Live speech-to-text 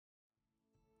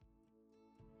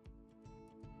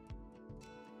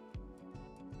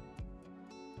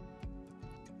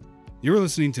You're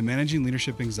listening to Managing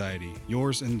Leadership Anxiety,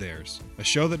 Yours and Theirs, a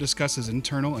show that discusses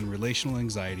internal and relational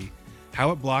anxiety,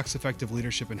 how it blocks effective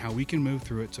leadership, and how we can move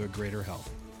through it to a greater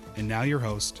health. And now your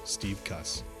host, Steve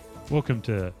Cuss. Welcome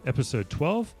to episode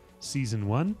 12, season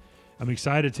 1. I'm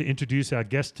excited to introduce our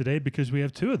guests today because we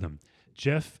have two of them,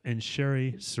 Jeff and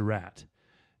Sherry Surratt.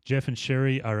 Jeff and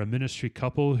Sherry are a ministry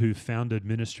couple who founded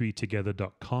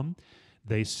ministrytogether.com.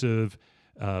 They serve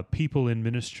people in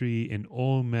ministry in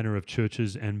all manner of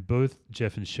churches, and both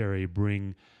Jeff and Sherry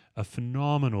bring a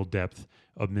phenomenal depth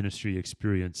of ministry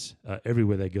experience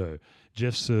everywhere they go.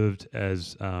 Jeff served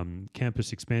as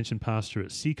campus expansion pastor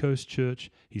at Seacoast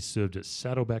Church. He served at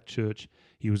Saddleback Church.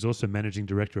 He was also managing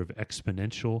director of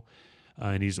Exponential,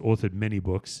 and he's authored many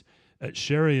books.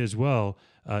 Sherry as well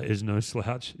is no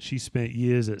slouch. She spent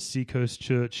years at Seacoast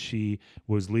Church. She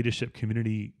was leadership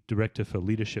community director for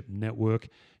Leadership Network.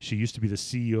 She used to be the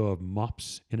CEO of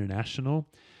MOPS International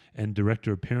and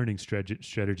director of parenting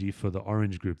strategy for the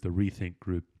Orange Group, the Rethink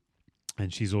Group.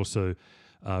 And she's also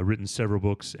written several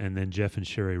books. And then Jeff and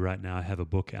Sherry right now have a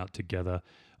book out together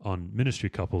on ministry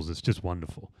couples. It's just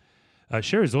wonderful.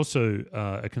 Sherry is also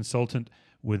a consultant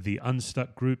with the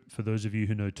Unstuck Group, for those of you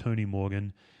who know Tony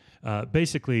Morgan.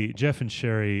 Basically, Jeff and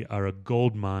Sherry are a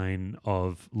gold mine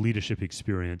of leadership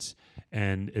experience,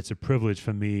 and it's a privilege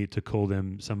for me to call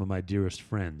them some of my dearest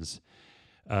friends.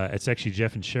 It's actually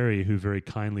Jeff and Sherry who very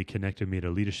kindly connected me to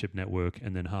Leadership Network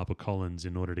and then HarperCollins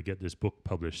in order to get this book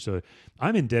published. So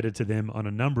I'm indebted to them on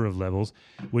a number of levels,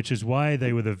 which is why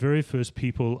they were the very first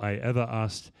people I ever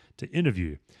asked to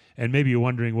interview. And maybe you're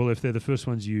wondering, well, if they're the first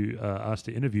ones you asked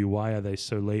to interview, why are they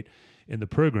so late in the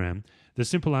program? The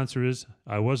simple answer is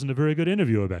I wasn't a very good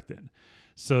interviewer back then.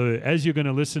 So as you're going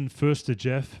to listen first to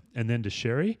Jeff and then to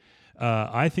Sherry,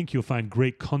 I think you'll find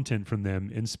great content from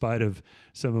them in spite of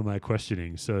some of my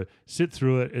questioning. So sit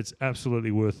through it. It's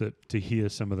absolutely worth it to hear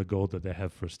some of the gold that they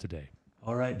have for us today.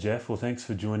 All right, Jeff. Well, thanks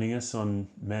for joining us on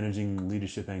Managing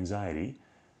Leadership Anxiety.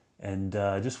 And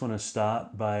I just want to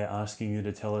start by asking you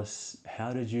to tell us,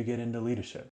 how did you get into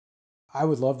leadership? I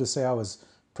would love to say I was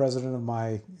president of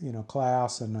my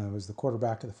class and I was the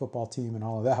quarterback of the football team and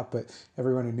all of that, but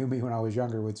everyone who knew me when I was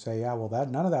younger would say, yeah, well,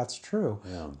 none of that's true.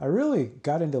 Yeah. I really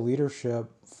got into leadership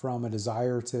from a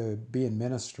desire to be in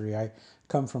ministry. I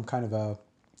come from kind of a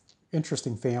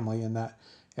interesting family in that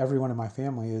everyone in my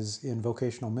family is in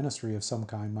vocational ministry of some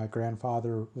kind. My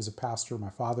grandfather was a pastor, my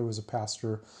father was a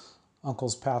pastor,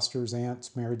 uncles pastors,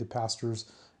 aunts married to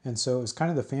pastors, and so it was kind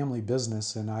of the family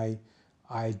business, and I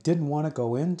didn't want to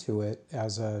go into it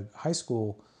as a high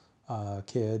school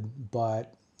kid,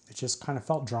 but it just kind of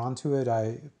felt drawn to it.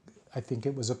 I think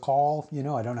it was a call,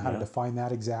 I don't know how to define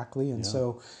that exactly. And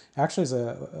so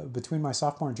actually between my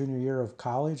sophomore and junior year of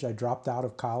college, I dropped out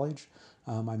of college.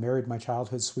 I married my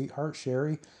childhood sweetheart,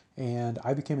 Sherry, and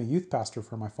I became a youth pastor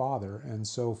for my father. And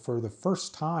so for the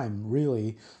first time,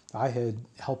 really, I had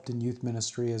helped in youth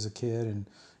ministry as a kid and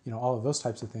all of those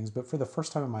types of things. But for the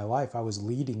first time in my life, I was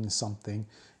leading something.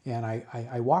 And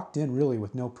I walked in really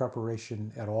with no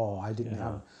preparation at all. I didn't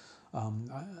have,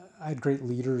 I had great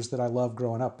leaders that I loved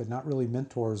growing up, but not really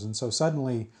mentors. And so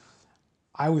suddenly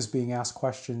I was being asked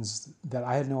questions that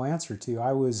I had no answer to.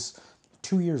 I was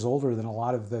 2 years older than a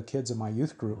lot of the kids in my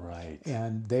youth group. Right.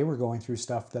 And they were going through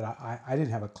stuff that I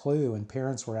didn't have a clue. And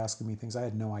parents were asking me things I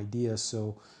had no idea.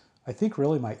 So I think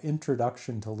really my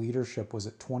introduction to leadership was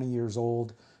at 20 years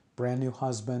old. Brand new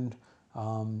husband,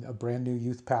 a brand new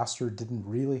youth pastor, didn't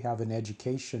really have an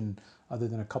education other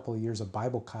than a couple of years of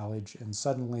Bible college, and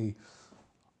suddenly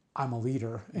I'm a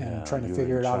leader and trying to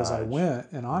figure it out as I went.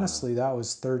 And honestly, that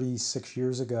was 36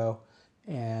 years ago,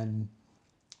 and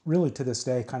really to this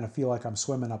day kind of feel like I'm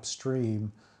swimming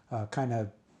upstream, kind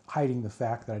of hiding the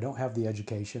fact that I don't have the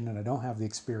education and I don't have the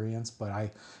experience, but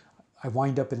I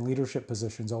wind up in leadership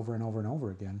positions over and over and over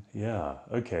again. Yeah,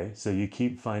 okay. So you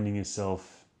keep finding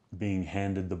yourself being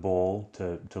handed the ball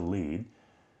to lead.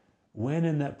 When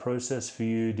in that process for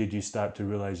you did you start to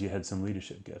realize you had some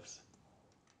leadership gifts?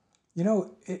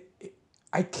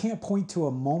 I can't point to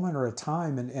a moment or a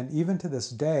time, and even to this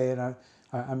day, and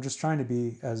I'm just trying to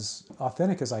be as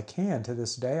authentic as I can. To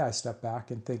this day, I step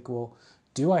back and think, well,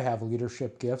 do I have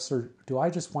leadership gifts, or do I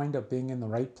just wind up being in the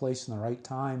right place in the right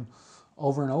time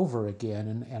over and over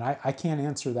again? And I can't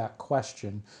answer that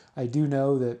question. I do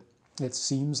know that it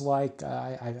seems like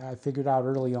I figured out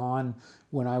early on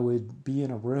when I would be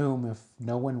in a room, if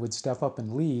no one would step up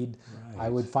and lead, I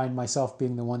would find myself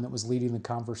being the one that was leading the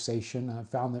conversation. I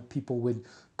found that people would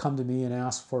come to me and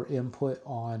ask for input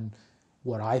on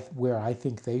where I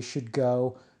think they should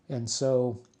go. And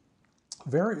so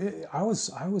I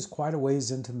was quite a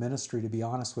ways into ministry, to be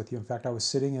honest with you. In fact, I was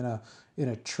sitting in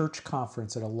a church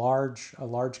conference at a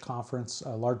large conference,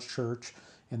 a large church,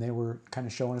 and they were kind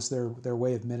of showing us their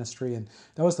way of ministry. And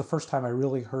that was the first time I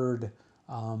really heard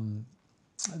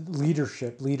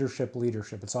leadership.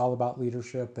 It's all about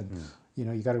leadership, and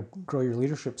you got to grow your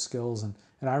leadership skills. And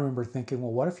I remember thinking,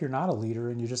 well, what if you're not a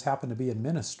leader and you just happen to be in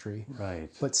ministry? Right.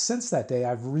 But since that day,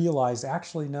 I've realized,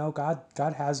 actually, no,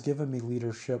 God has given me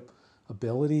leadership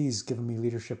ability. He's given me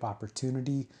leadership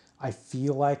opportunity. I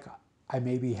feel like I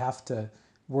maybe have to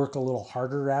work a little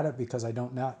harder at it because I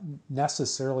don't not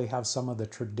necessarily have some of the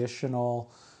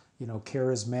traditional,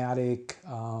 charismatic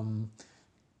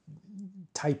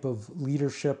type of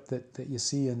leadership that you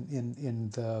see in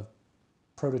the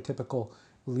prototypical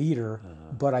leader.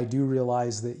 But I do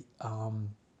realize that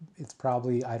it's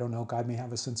probably, I don't know, God may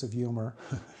have a sense of humor,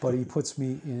 but he puts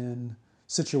me in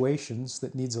situations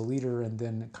that needs a leader, and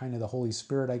then kind of the Holy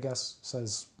Spirit, I guess,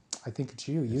 says, I think it's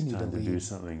you. You need to lead. Do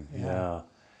something. Yeah.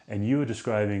 And you were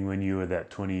describing when you were that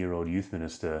 20-year-old youth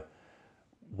minister,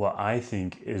 what I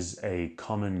think is a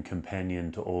common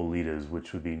companion to all leaders,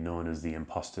 which would be known as the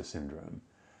imposter syndrome.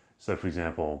 So, for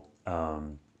example,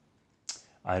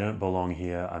 I don't belong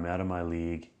here. I'm out of my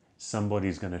league.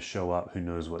 Somebody's going to show up who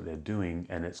knows what they're doing,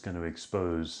 and it's going to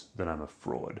expose that I'm a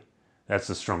fraud. That's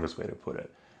the strongest way to put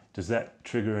it. Does that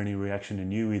trigger any reaction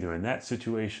in you, either in that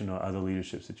situation or other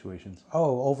leadership situations?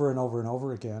 Oh, over and over and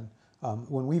over again.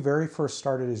 When we very first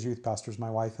started as youth pastors, my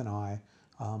wife and I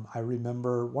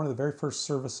remember one of the very first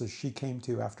services she came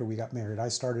to after we got married. I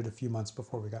started a few months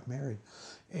before we got married.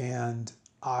 And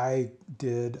I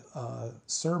did a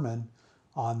sermon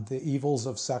on the evils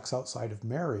of sex outside of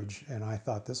marriage. And I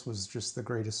thought this was just the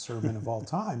greatest sermon of all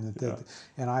time.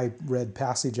 And I read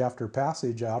passage after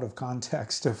passage out of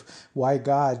context of why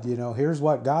God, here's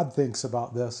what God thinks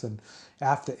about this. And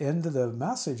after the end of the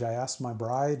message, I asked my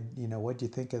bride, what do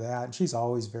you think of that? And she's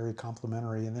always very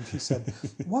complimentary. And then she said,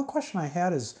 one question I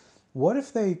had is, what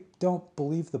if they don't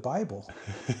believe the Bible?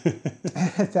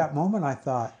 And at that moment, I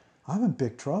thought, I'm in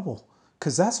big trouble,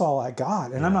 because that's all I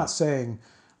got. And I'm not saying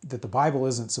that the Bible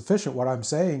isn't sufficient. What I'm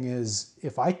saying is,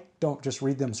 if I don't just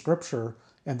read them scripture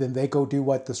and then they go do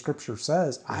what the scripture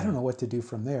says, I don't know what to do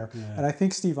from there. And I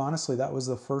think, Steve, honestly, that was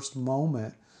the first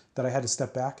moment that I had to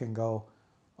step back and go,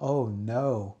 oh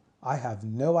no, I have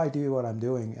no idea what I'm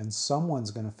doing, and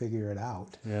someone's going to figure it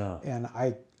out. Yeah. And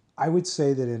I would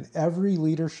say that in every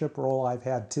leadership role I've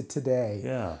had to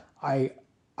today, I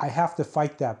have to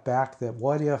fight that back, that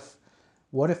what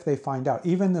if they find out?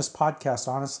 Even this podcast,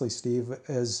 honestly, Steve,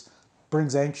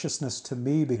 brings anxiousness to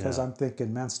me, because I'm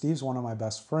thinking, man, Steve's one of my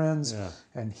best friends,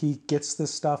 and he gets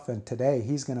this stuff, and today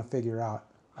he's going to figure out,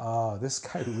 oh, this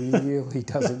guy really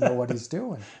doesn't know what he's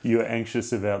doing. You're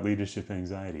anxious about leadership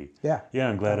anxiety. Yeah. Yeah,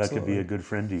 I'm glad absolutely. I could be a good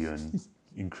friend to you and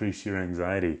increase your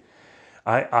anxiety.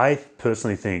 I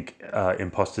personally think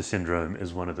imposter syndrome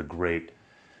is one of the great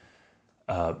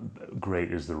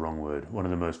is the wrong word, one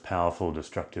of the most powerful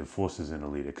destructive forces in a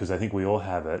leader, because I think we all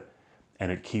have it,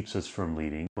 and it keeps us from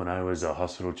leading. When I was a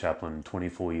hospital chaplain,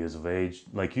 24 years of age,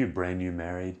 like you, brand new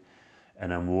married,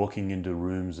 and I'm walking into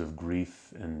rooms of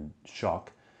grief and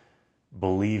shock,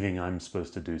 believing I'm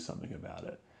supposed to do something about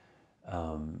it.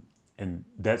 And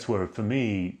that's where, for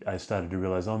me, I started to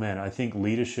realize, oh man, I think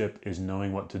leadership is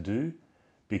knowing what to do,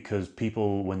 because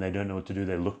people, when they don't know what to do,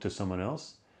 they look to someone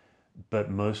else.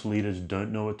 But most leaders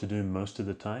don't know what to do most of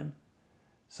the time.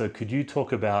 So could you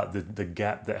talk about the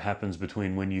gap that happens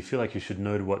between when you feel like you should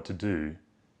know what to do,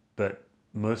 but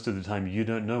most of the time you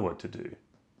don't know what to do?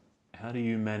 How do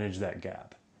you manage that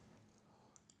gap?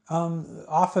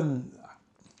 Often,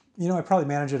 I probably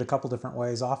manage it a couple different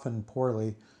ways, often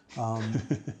poorly.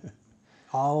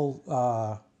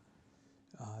 I'll,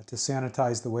 to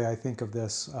sanitize the way I think of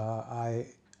this,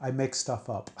 I make stuff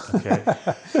up. Okay.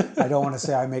 I don't want to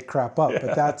say I make crap up,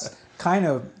 but that's kind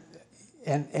of,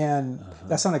 and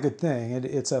that's not a good thing.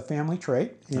 It's a family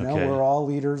trait. We're all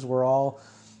leaders. We're all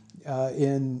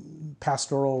in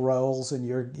pastoral roles, and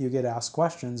you get asked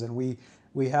questions, and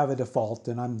we have a default,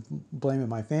 and I'm blaming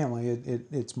my family.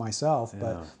 It's myself,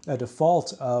 but a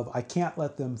default of I can't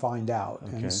let them find out,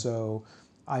 and so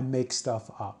I make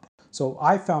stuff up. So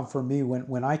I found for me,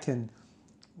 when I can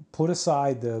put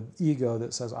aside the ego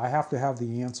that says I have to have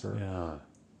the answer,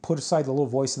 put aside the little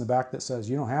voice in the back that says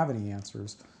you don't have any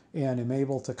answers, and am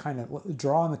able to kind of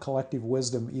draw on the collective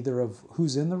wisdom either of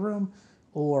who's in the room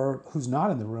or who's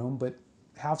not in the room, but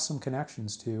have some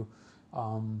connections to,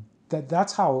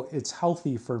 that's how it's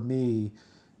healthy for me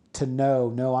to know,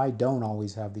 no, I don't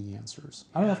always have the answers.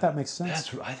 I don't know if that makes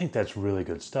sense. I think that's really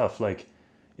good stuff. Like,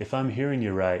 if I'm hearing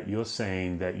you right, you're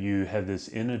saying that you have this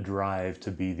inner drive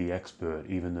to be the expert,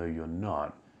 even though you're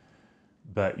not.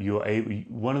 But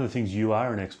one of the things you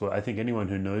are an expert, I think anyone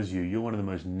who knows you, you're one of the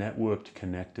most networked,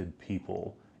 connected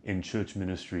people in church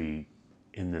ministry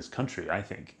in this country, I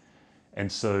think.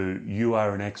 And so you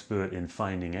are an expert in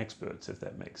finding experts, if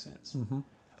that makes sense.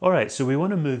 All right, so we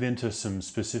want to move into some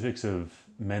specifics of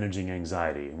managing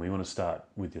anxiety, and we want to start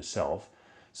with yourself.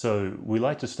 So we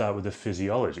like to start with the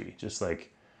physiology, just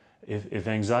like if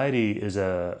anxiety is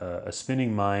a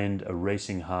spinning mind, a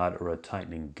racing heart, or a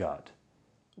tightening gut,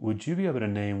 would you be able to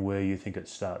name where you think it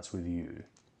starts with you?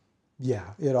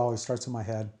 Yeah, it always starts in my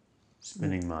head.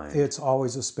 Spinning mind. It's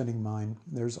always a spinning mind.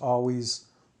 There's always,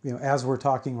 as we're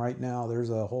talking right now, there's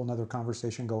a whole nother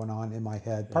conversation going on in my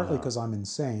head, partly because I'm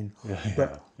insane.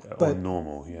 Yeah. Or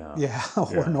normal, yeah. Yeah,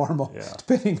 or normal, yeah.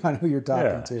 depending on who you're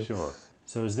talking to. Sure.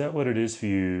 So is that what it is for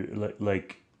you?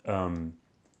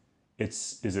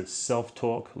 Is it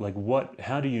self-talk? Like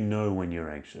how do you know when you're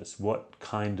anxious? What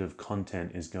kind of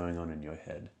content is going on in your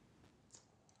head?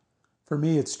 For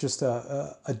me, it's just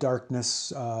a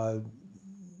darkness.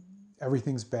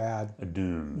 Everything's bad. A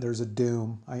doom. There's a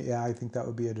doom. I think that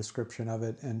would be a description of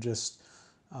it. And just,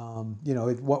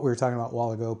 what we were talking about a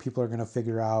while ago, people are going to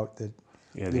figure out that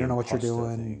you don't know what you're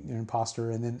doing, you're an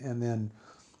imposter. And then,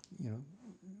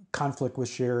 conflict with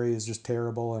Sherry is just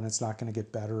terrible and it's not going to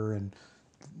get better. And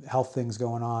health things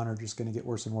going on are just going to get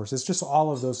worse and worse. It's just all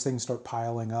of those things start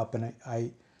piling up. And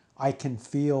I can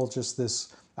feel just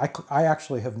this. I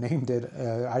actually have named it,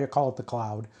 I call it the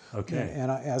cloud. Okay. And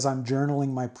as I'm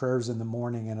journaling my prayers in the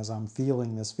morning and as I'm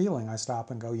feeling this feeling, I stop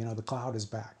and go, the cloud is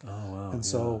back. Oh, wow. And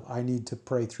so I need to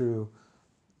pray through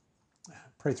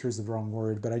is the wrong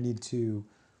word, but I need to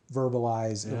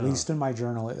verbalize, at least in my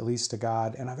journal, at least to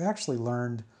God. And I've actually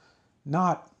learned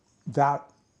not that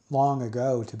long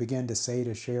ago to begin to say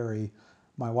to Sherry,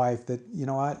 my wife, that,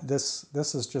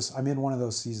 this is just, I'm in one of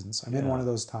those seasons. I'm in one of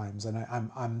those times and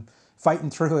I'm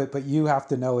fighting through it, but you have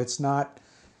to know it's not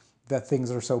that things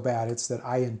are so bad, it's that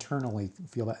I internally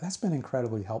feel that. That's been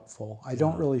incredibly helpful. I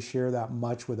don't really share that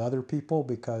much with other people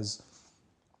because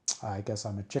I guess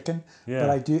I'm a chicken,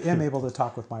 but I am able to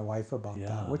talk with my wife about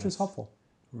that, which is helpful.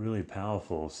 Really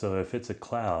powerful. So if it's a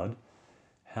cloud,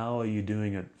 how are you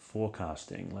doing it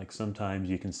forecasting? Like sometimes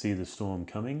you can see the storm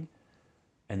coming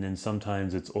and then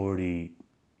sometimes it's already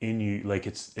in you, like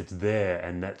it's there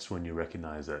and that's when you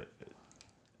recognize it.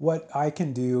 What I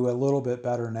can do a little bit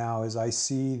better now is I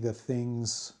see the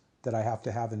things that I have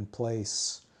to have in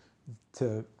place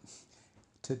to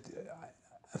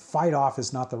fight off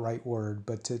is not the right word,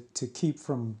 but to keep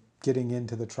from getting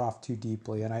into the trough too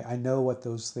deeply. And I know what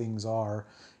those things are.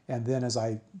 And then as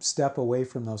I step away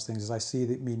from those things, as I see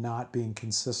that me not being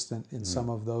consistent in some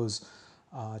of those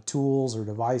tools or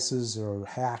devices or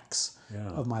hacks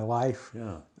of my life,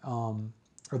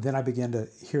 or then I begin to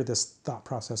hear this thought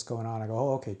process going on. I go,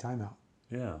 oh, okay, time out.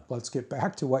 Yeah. Let's get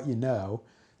back to what you know.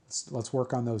 Let's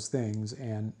work on those things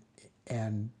and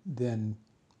then,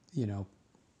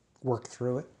 work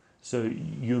through it. So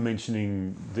you're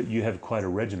mentioning that you have quite a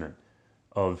regimen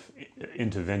of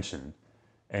intervention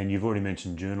and you've already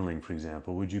mentioned journaling, for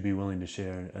example. Would you be willing to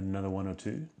share another one or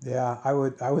two? Yeah, I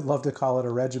would love to call it a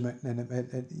regiment.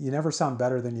 And you never sound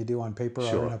better than you do on paper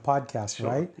or in a podcast,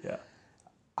 right? Yeah.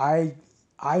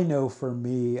 I know for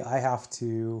me, I have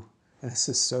to, and this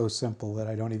is so simple that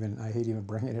I hate even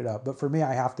bringing it up, but for me,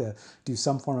 I have to do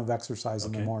some form of exercise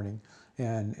in the morning.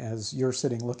 And as you're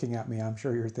sitting looking at me, I'm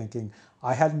sure you're thinking,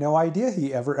 I had no idea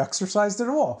he ever exercised at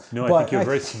all. No, I think you're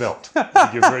very svelte.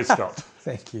 You're very svelte.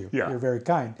 Thank you. Yeah. You're very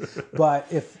kind. But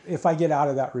if I get out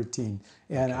of that routine,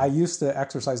 and I used to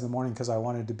exercise in the morning because I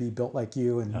wanted to be built like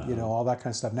you and all that kind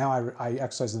of stuff. Now I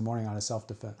exercise in the morning out of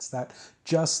self-defense. That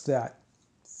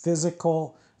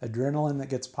physical adrenaline that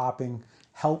gets popping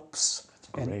helps.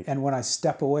 And when I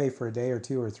step away for a day or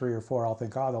two or three or four, I'll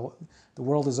think, oh, the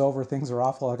world is over, things are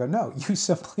awful. I go, no, you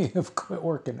simply have quit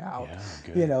working out. Yeah,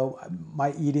 good.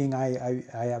 My eating, I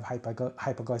have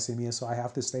hypoglycemia, so I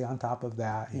have to stay on top of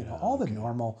that. All the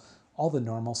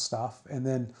normal stuff. And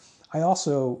then I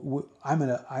also, I'm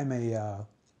a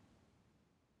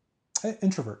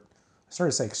introvert. I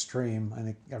started to say extreme. I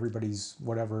think everybody's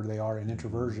whatever they are in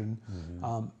introversion.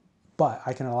 Mm-hmm. But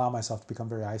I can allow myself to become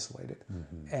very isolated,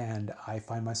 and I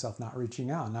find myself not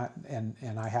reaching out,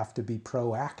 and I have to be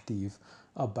proactive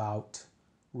about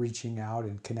reaching out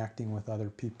and connecting with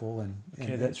other people.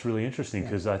 Okay, that's really interesting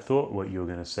because I thought what you were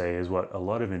going to say is what a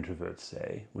lot of introverts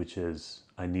say, which is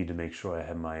I need to make sure I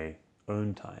have my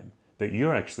own time. But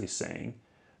you're actually saying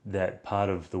that part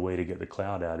of the way to get the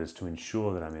cloud out is to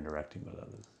ensure that I'm interacting with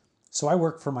others. So I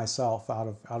work for myself out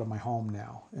of my home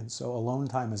now, and so alone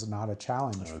time is not a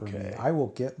challenge for me. Okay. I will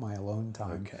get my alone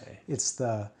time. Okay. It's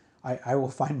I will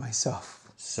find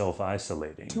myself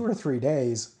Self-isolating. 2 or 3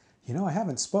 days. I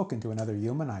haven't spoken to another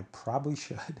human. I probably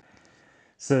should.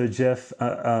 So, Jeff,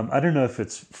 I don't know if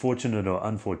it's fortunate or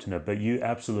unfortunate, but you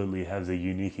absolutely have the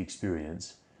unique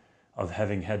experience of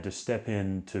having had to step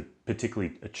into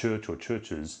particularly a church or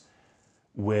churches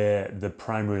where the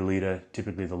primary leader,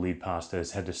 typically the lead pastor,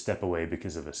 has had to step away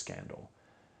because of a scandal.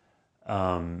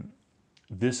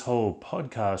 This whole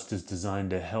podcast is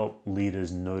designed to help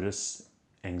leaders notice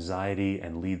anxiety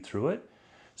and lead through it.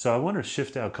 So I want to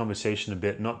shift our conversation a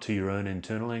bit, not to your own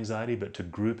internal anxiety, but to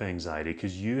group anxiety,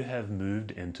 because you have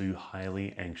moved into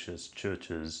highly anxious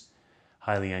churches,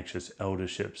 highly anxious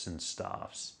elderships and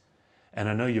staffs. And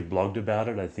I know you've blogged about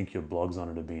it. I think your blogs on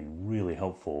it have been really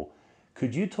helpful.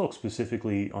 Could you talk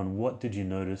specifically on what did you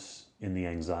notice in the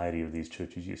anxiety of these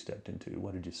churches you stepped into?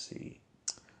 What did you see?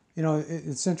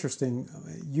 It's interesting.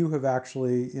 You have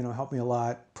actually, helped me a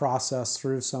lot process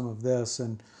through some of this,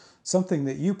 and something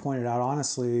that you pointed out,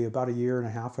 honestly, about a year and a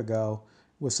half ago,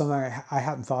 was something I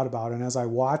hadn't thought about. And as I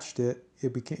watched it,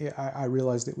 I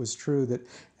realized it was true that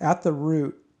at the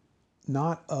root,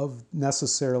 not of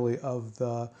necessarily of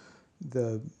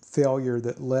the failure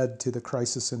that led to the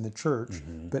crisis in the church,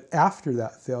 but after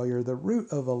that failure, the root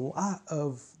of a lot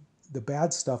of the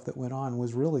bad stuff that went on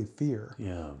was really fear.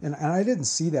 Yeah. And I didn't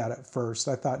see that at first.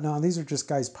 I thought, no, these are just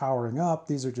guys powering up.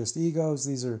 These are just egos.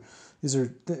 It's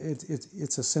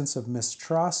a sense of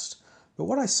mistrust. But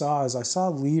what I saw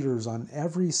leaders on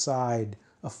every side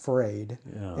afraid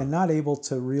and not able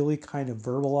to really kind of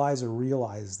verbalize or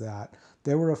realize that.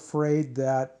 They were afraid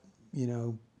that,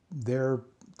 their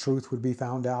truth would be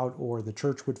found out, or the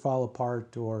church would fall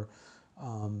apart, or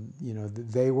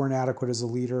they weren't adequate as a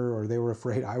leader, or they were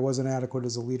afraid I wasn't adequate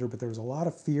as a leader. But there was a lot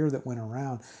of fear that went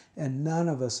around, and none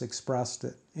of us expressed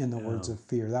it in the words of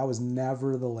fear. That was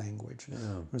never the language.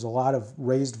 There's a lot of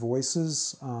raised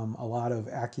voices, a lot of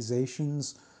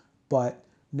accusations, but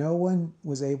no one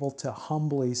was able to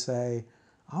humbly say,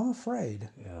 I'm afraid.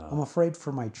 I'm afraid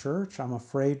for my church. I'm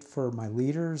afraid for my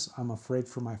leaders. I'm afraid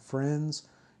for my friends.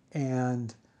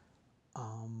 And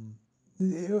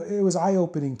it was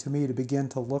eye-opening to me to begin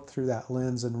to look through that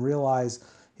lens and realize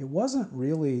it wasn't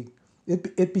really,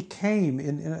 it became,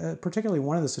 in particularly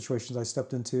one of the situations I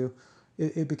stepped into,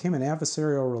 it became an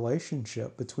adversarial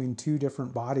relationship between two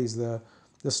different bodies, the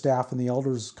staff and the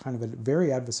elders, kind of a very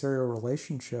adversarial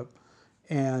relationship.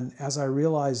 And as I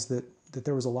realized that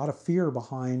there was a lot of fear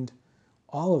behind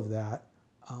all of that,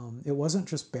 it wasn't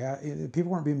just bad,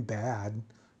 people weren't being bad.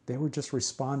 They were just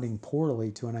responding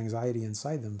poorly to an anxiety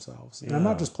inside themselves. And I'm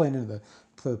not just playing into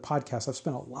the podcast. I've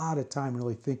spent a lot of time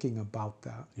really thinking about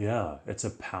that. Yeah, it's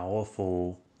a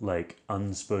powerful,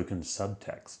 unspoken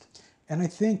subtext. And I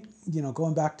think,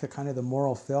 going back to kind of the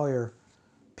moral failure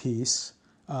piece,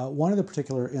 one of the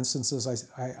particular instances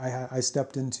I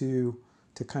stepped into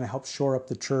to kind of help shore up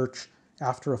the church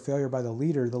after a failure by the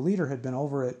leader had been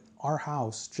over at our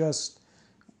house just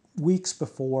weeks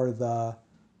before it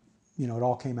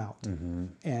all came out.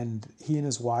 And he and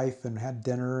his wife and had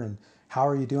dinner, and how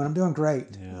are you doing? I'm doing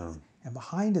great. Yeah. And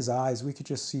behind his eyes, we could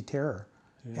just see terror.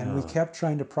 And we kept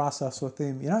trying to process with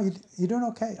him, you doing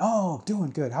okay? Oh,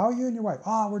 doing good. How are you and your wife?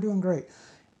 Oh, we're doing great.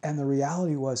 And the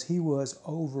reality was he was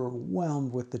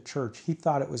overwhelmed with the church. He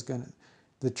thought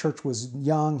the church was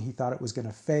young. He thought it was going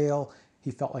to fail.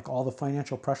 He felt like all the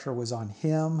financial pressure was on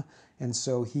him. And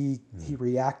so he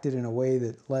reacted in a way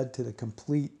that led to the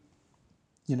complete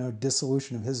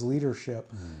dissolution of his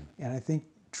leadership. And I think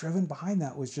driven behind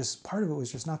that was just, part of it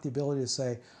was just not the ability to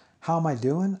say, how am I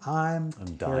doing? I'm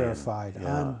terrified. Dying.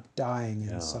 I'm dying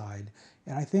inside.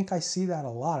 And I think I see that a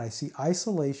lot. I see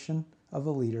isolation of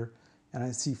a leader, and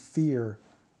I see fear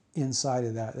inside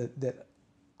of that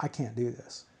I can't do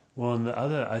this. Well, and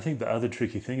I think the other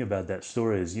tricky thing about that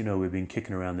story is, we've been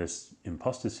kicking around this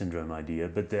imposter syndrome idea,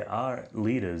 but there are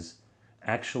leaders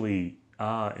actually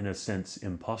are, in a sense,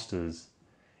 imposters,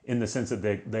 in the sense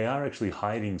that they are actually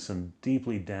hiding some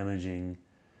deeply damaging,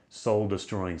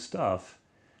 soul-destroying stuff,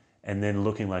 and then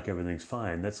looking like everything's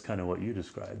fine. That's kind of what you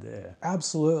described there.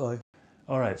 Absolutely.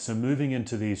 All right, so moving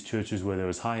into these churches where there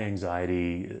was high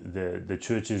anxiety, the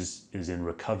church is in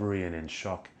recovery and in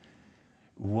shock.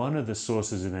 One of the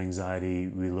sources of anxiety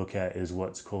we look at is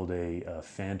what's called a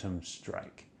phantom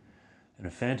strike. And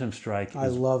a phantom strike I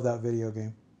love that video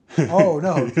game. Oh,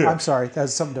 no, I'm sorry.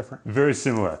 That's something different. Very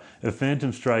similar. A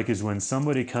phantom strike is when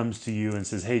somebody comes to you and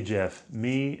says, hey, Jeff,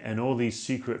 me and all these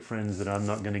secret friends that I'm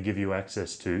not going to give you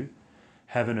access to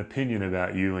have an opinion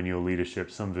about you and your leadership,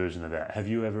 some version of that. Have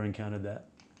you ever encountered that?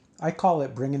 I call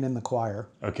it bringing in the choir.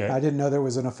 Okay. I didn't know there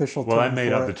was an official term Well, I made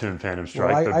for up it. the term Phantom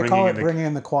Strike, Well, but I call it the... bringing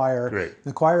in the choir. Great.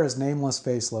 The choir is nameless,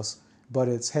 faceless, but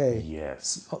it's, hey.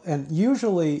 Yes. And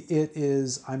usually it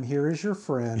is, I'm here as your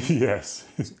friend, Yes.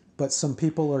 but some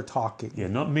people are talking. Yeah,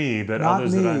 not me, but Not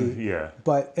others me, that I'm... Yeah.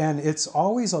 But, and it's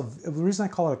always the reason I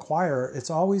call it a choir, it's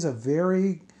always a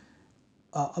very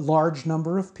a large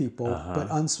number of people,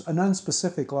 but an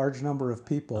unspecific large number of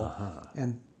people.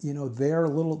 And, you know,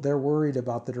 they're worried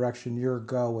about the direction you're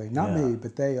going. Not me,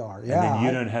 but they are. And then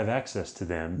you don't have access to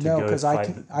them to go because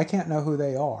fight. I can't know who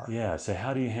they are. Yeah, so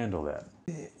how do you handle that?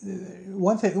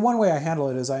 One way I handle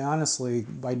it is I honestly,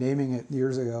 by naming it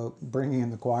years ago, bringing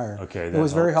in the choir. Okay, it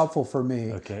was very helps. helpful for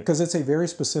me because it's a very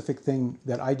specific thing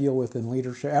that I deal with in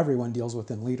leadership. Everyone deals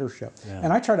with in leadership,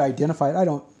 and I try to identify it. I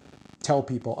don't tell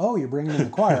people, "Oh, you're bringing in the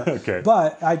choir," Okay.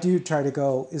 But I do try to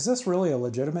go, "Is this really a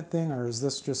legitimate thing, or is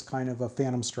this just kind of a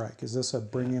phantom strike? Is this a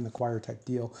bringing in the choir type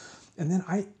deal?" And then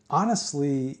I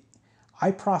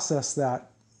process that.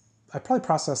 I probably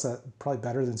process that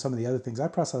better than some of the other things. I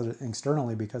process it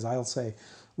externally because I'll say,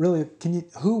 really,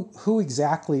 who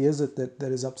exactly is it that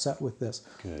is upset with this?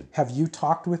 Good. Have you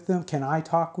talked with them? Can I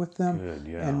talk with them? Good,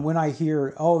 yeah. And when I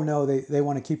hear, oh no, they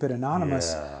want to keep it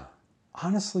anonymous, Yeah.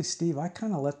 honestly, Steve, I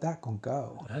kind of let that one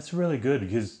go. That's really good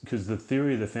because the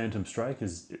theory of the Phantom Strike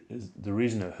is the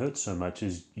reason it hurts so much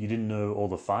is you didn't know all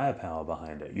the firepower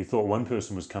behind it. You thought one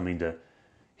person was coming to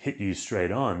hit you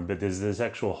straight on, but there's this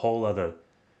actual whole other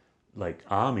like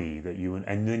army that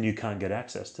and then you can't get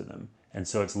access to them. And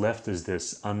so it's left as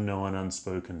this unknown,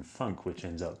 unspoken funk, which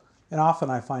ends up... And often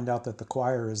I find out that the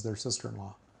choir is their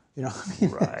sister-in-law, you know,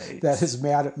 Right. that is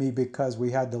mad at me because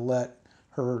we had to let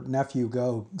her nephew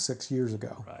go 6 years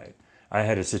ago. Right. I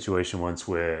had a situation once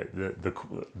where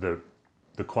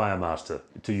the choir master,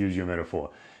 to use your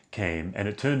metaphor, came, and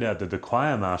it turned out that the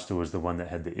choir master was the one that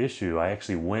had the issue. I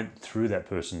actually went through that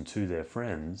person to their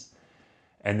friends,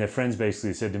 and their friends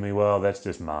basically said to me, well, that's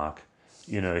just Mark.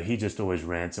 You know, he just always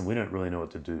rants and we don't really know what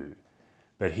to do.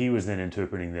 But he was then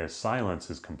interpreting their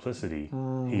silence as complicity.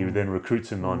 He then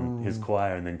recruits him on his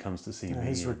choir and then comes to see me.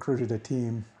 He's recruited a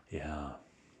team. Yeah,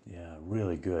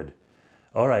 really good.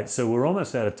 All right, so we're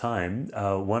almost out of time.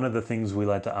 One of the things we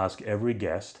like to ask every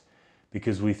guest,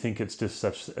 because we think it's just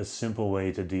such a simple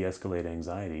way to de-escalate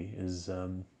anxiety, is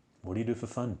what do you do for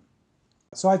fun?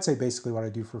 So I'd say basically what I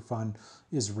do for fun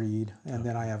is read, and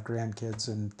then I have grandkids,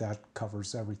 and that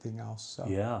covers everything else. So.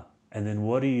 Yeah. And then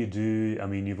what do you do? I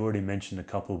mean, you've already mentioned a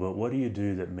couple, but what do you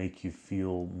do that make you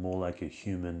feel more like a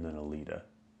human than a leader?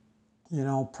 You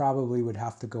know, probably would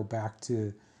have to go back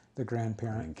to the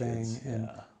grandparent thing. And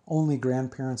yeah. Only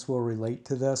grandparents will relate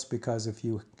to this, because if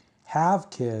you have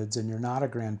kids and you're not a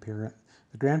grandparent,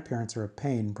 the grandparents are a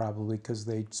pain probably because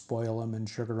they spoil them and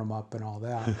sugar them up and all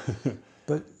that.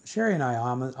 But Sherry and I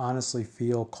honestly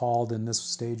feel called in this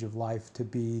stage of life to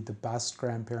be the best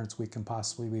grandparents we can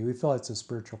possibly be. We feel it's a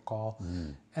spiritual call.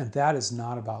 And that is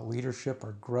not about leadership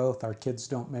or growth. Our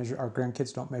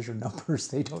grandkids don't measure numbers.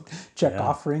 They don't check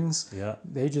offerings. Yeah.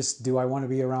 They just, do I want to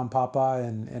be around Papa?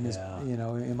 And is, Yeah. you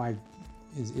know,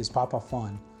 is Papa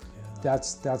fun? Yeah.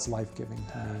 That's life-giving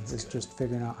to me. It's good. just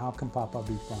figuring out how can Papa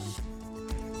be fun.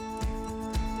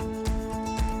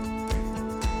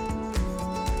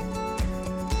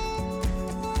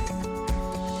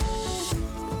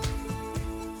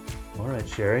 All right,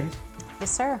 Sherry.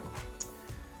 Yes, sir.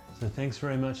 So thanks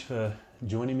very much for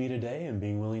joining me today and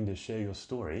being willing to share your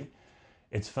story.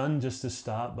 It's fun just to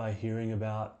start by hearing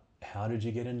about how did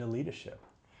you get into leadership?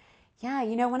 Yeah,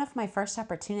 you know, one of my first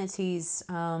opportunities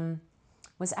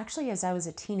was actually as I was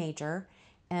a teenager,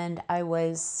 and I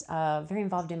was very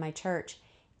involved in my church.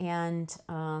 And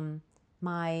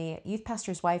my youth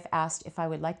pastor's wife asked if I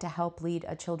would like to help lead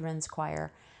a children's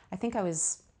choir. I think I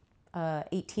was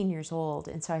 18 years old,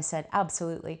 and so I said,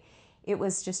 absolutely. It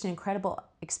was just an incredible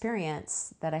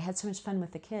experience that I had so much fun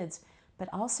with the kids, but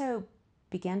also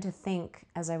began to think,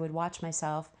 as I would watch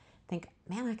myself, think,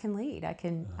 man, I can lead. I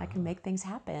can make things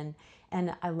happen.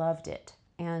 And I loved it.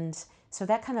 And so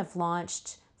that kind of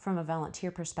launched from a volunteer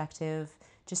perspective,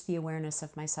 just the awareness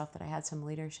of myself that I had some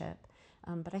leadership.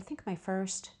 But I think my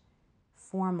first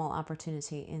formal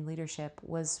opportunity in leadership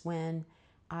was when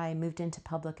I moved into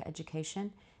public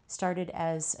education, started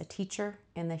as a teacher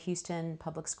in the Houston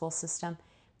public school system,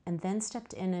 and then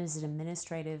stepped in as an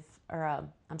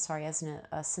as an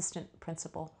assistant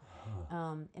principal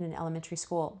in an elementary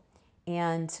school,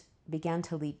 and began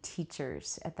to lead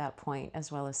teachers at that point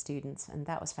as well as students, and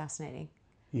that was fascinating.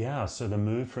 Yeah, so the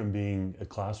move from being a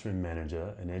classroom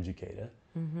manager, an educator,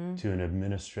 to an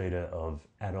administrator of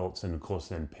adults and of course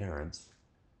then parents,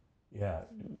 Yeah.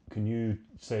 Can you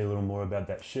say a little more about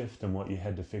that shift and what you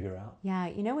had to figure out? Yeah,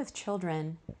 with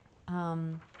children,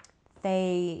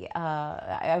 they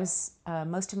I was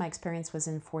most of my experience was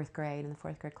in fourth grade, in the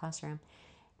fourth grade classroom,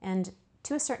 and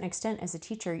to a certain extent, as a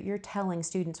teacher, you're telling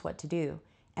students what to do,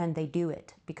 and they do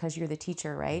it because you're the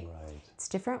teacher, right? Right. It's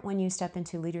different when you step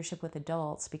into leadership with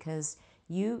adults because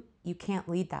you can't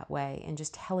lead that way and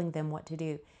just telling them what to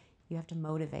do. You have to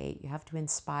motivate, you have to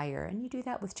inspire, and you do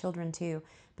that with children too,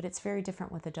 but it's very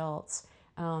different with adults.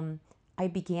 I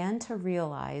began to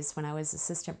realize when I was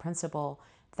assistant principal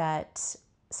that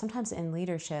sometimes in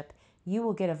leadership, you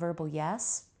will get a verbal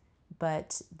yes,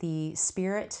 but the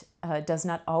spirit does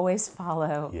not always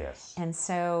follow. Yes. And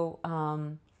so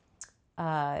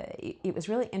it was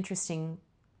really interesting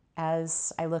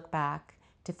as I look back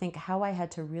to think how I had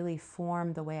to really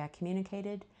form the way I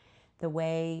communicated, the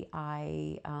way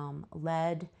I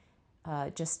led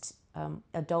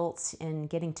adults in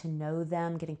getting to know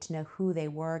them, getting to know who they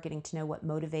were, getting to know what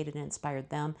motivated and inspired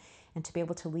them, and to be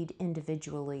able to lead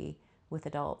individually with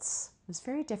adults. It was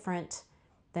very different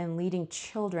than leading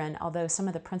children, although some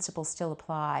of the principles still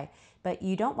apply. But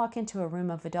you don't walk into a room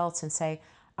of adults and say,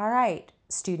 all right,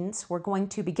 students, we're going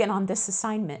to begin on this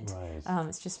assignment. Right.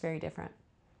 It's just very different.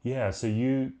 Yeah, so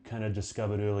you kind of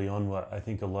discovered early on what I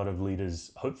think a lot of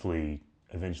leaders hopefully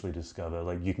eventually discover,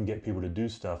 like you can get people to do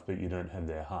stuff, but you don't have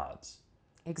their hearts.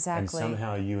 And Exactly.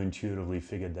 somehow you intuitively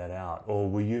figured that out. Or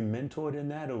were you mentored in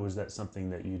that, or was that something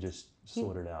that you just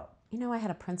sorted out? I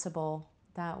had a principal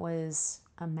that was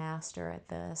a master at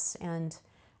this. And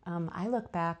I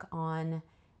look back on,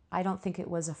 I don't think it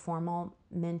was a formal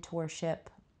mentorship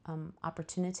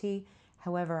opportunity.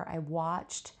 However, I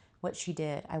watched what she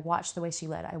did. I watched the way she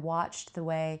led. I watched the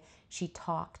way she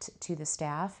talked to the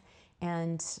staff.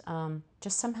 And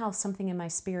just somehow something in my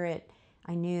spirit,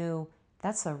 I knew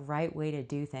that's the right way to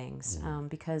do things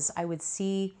because I would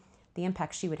see the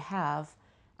impact she would have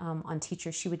on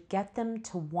teachers. She would get them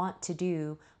to want to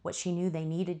do what she knew they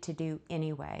needed to do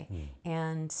anyway.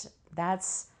 And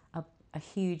that's a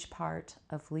huge part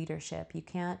of leadership. You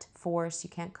can't force, you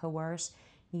can't coerce,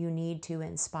 you need to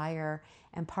inspire.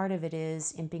 And part of it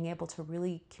is in being able to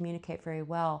really communicate very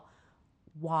well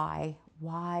why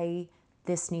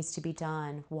this needs to be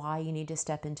done, why you need to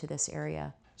step into this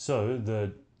area. So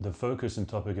the focus and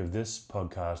topic of this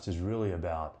podcast is really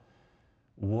about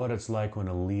what it's like when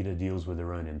a leader deals with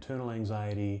their own internal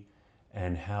anxiety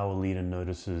and how a leader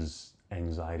notices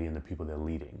anxiety in the people they're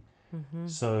leading.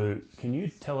 So can you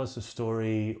tell us a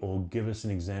story or give us an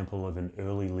example of an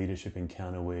early leadership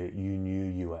encounter where you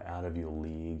knew you were out of your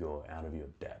league or out of your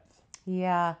depth?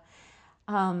 Yeah.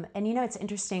 And it's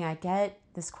interesting. I get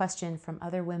this question from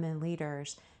other women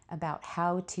leaders about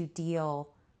how to deal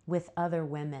with other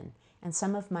women. And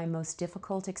some of my most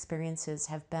difficult experiences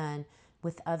have been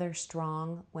with other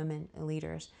strong women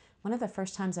leaders. One of the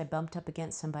first times I bumped up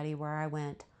against somebody where I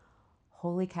went,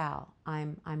 holy cow,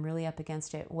 I'm really up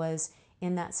against it, was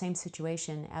in that same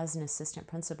situation as an assistant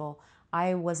principal.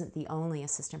 I wasn't the only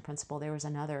assistant principal. There was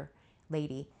another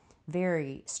lady,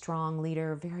 very strong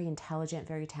leader, very intelligent,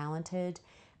 very talented,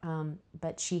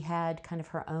 but she had kind of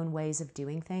her own ways of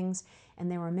doing things.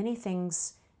 And there were many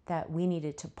things that we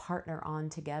needed to partner on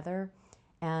together.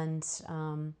 And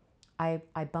I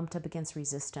bumped up against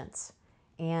resistance.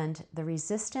 And the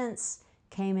resistance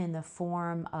came in the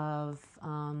form of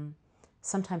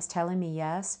sometimes telling me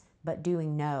yes, but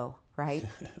doing no, right?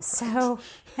 So,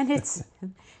 and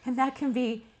that can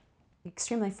be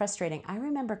extremely frustrating. I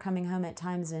remember coming home at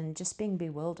times and just being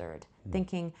bewildered,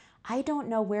 thinking, I don't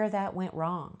know where that went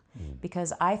wrong,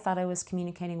 because I thought I was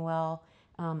communicating well.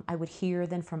 I would hear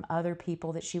then from other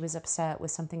people that she was upset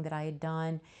with something that I had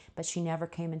done, but she never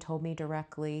came and told me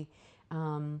directly.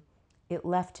 It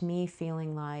left me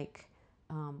feeling like,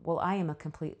 well,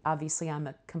 obviously I'm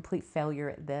a complete failure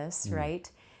at this, right?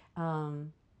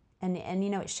 And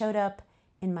it showed up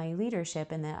in my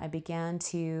leadership, and that I began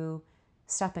to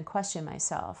stop and question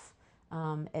myself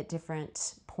at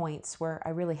different points where I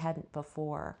really hadn't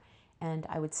before. And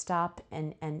I would stop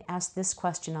and ask this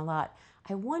question a lot.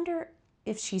 I wonder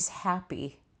if she's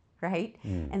happy, right?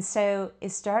 And so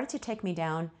it started to take me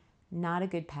down not a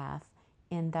good path,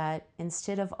 in that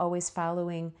instead of always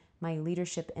following my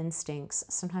leadership instincts,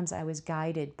 sometimes I was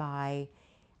guided by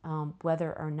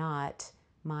whether or not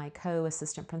my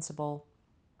co-assistant principal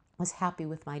was happy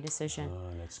with my decision.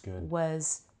 Oh, that's good.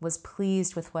 Was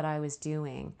pleased with what I was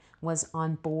doing, was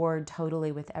on board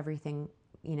totally with everything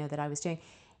that I was doing.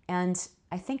 And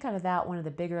I think out of that, one of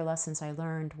the bigger lessons I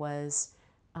learned was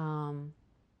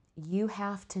you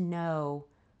have to know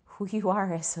who you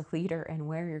are as a leader and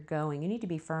where you're going. You need to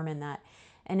be firm in that.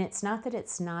 And it's not that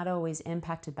it's not always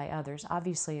impacted by others.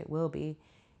 Obviously, it will be.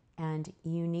 And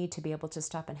you need to be able to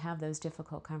stop and have those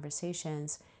difficult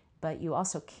conversations. But you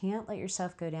also can't let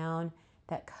yourself go down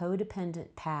that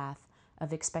codependent path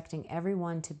of expecting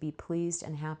everyone to be pleased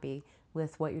and happy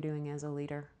with what you're doing as a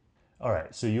leader. All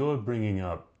right, so you're bringing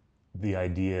up the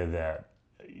idea that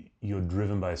you're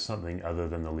driven by something other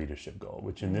than the leadership goal,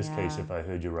 which in this case, Yeah. if I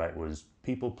heard you right, was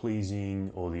people pleasing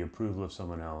or the approval of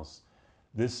someone else.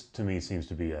 This to me seems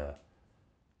to be a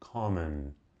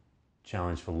common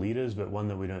challenge for leaders, but one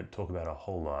that we don't talk about a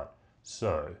whole lot.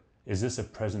 So is this a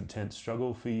present tense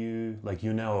struggle for you? Like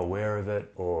you're now aware of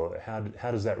it, or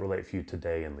how does that relate for you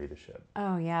today in leadership?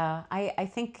 Oh, yeah. I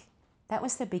think that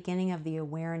was the beginning of the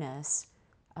awareness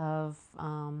of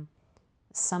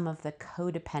some of the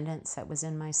codependence that was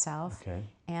in myself. Okay.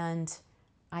 And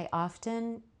I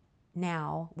often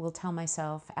now will tell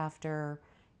myself after,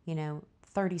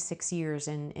 36 years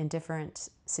in different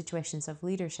situations of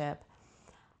leadership,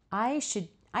 I should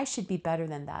be better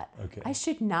than that. Okay. I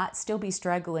should not still be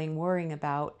struggling, worrying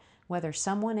about whether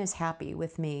someone is happy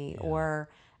with me or,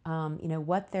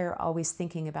 what they're always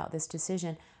thinking about this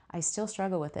decision. I still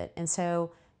struggle with it. And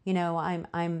so,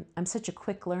 I'm such a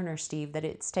quick learner, Steve, that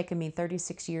it's taken me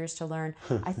 36 years to learn.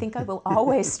 I think I will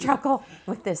always struggle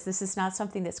with this. This is not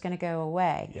something that's going to go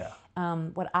away. Yeah.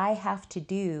 What I have to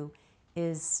do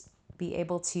is be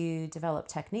able to develop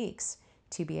techniques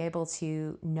to be able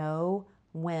to know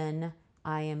when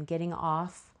I am getting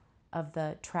off of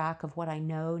the track of what I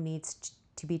know needs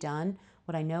to be done,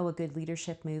 what I know a good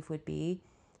leadership move would be,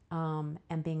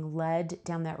 and being led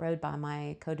down that road by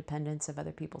my codependence of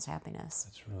other people's happiness.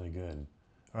 That's really good.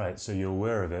 All right, so you're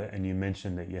aware of it, and you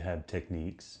mentioned that you have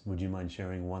techniques. Would you mind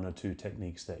sharing one or two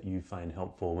techniques that you find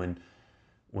helpful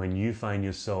when you find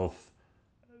yourself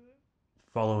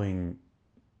following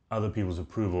other people's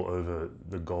approval over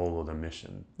the goal or the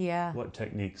mission? Yeah. What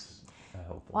techniques are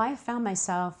helpful? Well, I found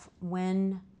myself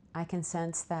when I can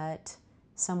sense that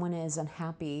someone is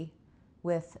unhappy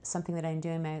with something that I'm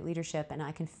doing in my leadership, and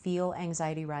I can feel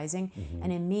anxiety rising. Mm-hmm.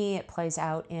 And in me, it plays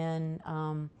out in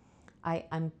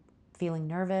I'm feeling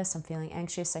nervous, I'm feeling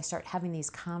anxious. I start having these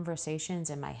conversations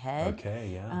in my head,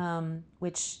 Okay, yeah.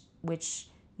 which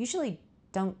usually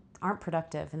aren't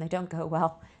productive and they don't go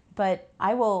well. But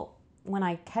I will, when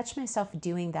I catch myself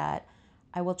doing that,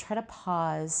 I will try to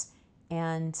pause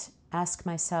and ask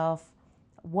myself,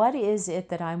 what is it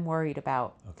that I'm worried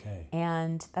about? Okay.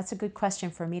 And that's a good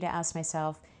question for me to ask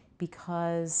myself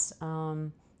because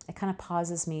it kind of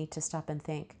pauses me to stop and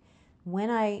think. When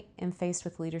I am faced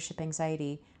with leadership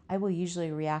anxiety, I will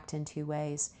usually react in two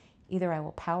ways. Either I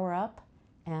will power up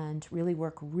and really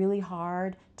work really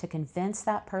hard to convince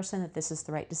that person that this is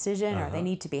the right decision or they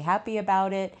need to be happy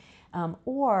about it,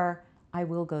 or I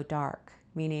will go dark,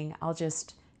 meaning I'll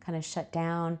just kind of shut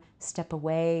down, step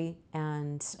away,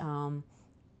 and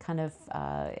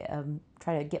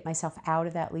try to get myself out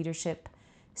of that leadership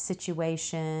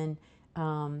situation,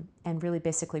 and really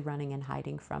basically running and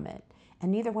hiding from it.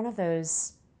 And neither one of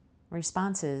those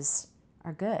responses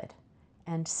are good.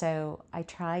 And so I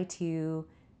try to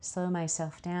slow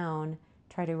myself down,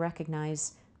 try to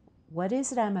recognize what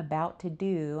is it I'm about to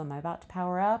do? Am I about to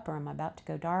power up or am I about to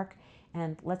go dark?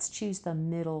 And let's choose the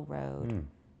middle road,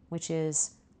 which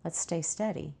is let's stay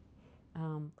steady.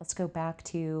 Let's go back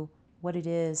to what it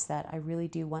is that I really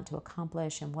do want to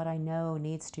accomplish and what I know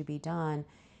needs to be done.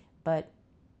 But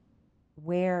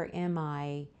where am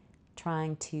I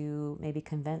trying to maybe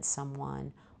convince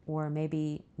someone or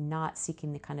maybe not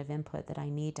seeking the kind of input that I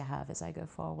need to have as I go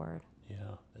forward?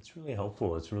 Yeah, that's really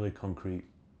helpful. It's a really concrete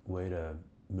way to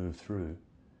move through.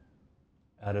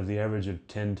 Out of the average of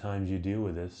 10 times you deal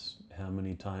with this, how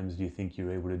many times do you think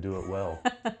you're able to do it well?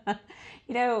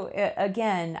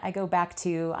 Again, I go back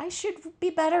to I should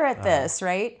be better at this,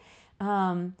 right?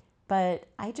 But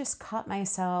I just caught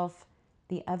myself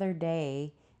the other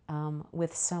day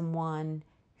with someone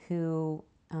who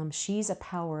she's a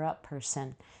power up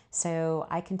person. So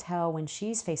I can tell when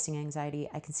she's facing anxiety,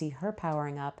 I can see her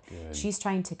powering up. Good. She's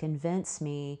trying to convince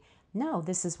me, no,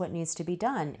 this is what needs to be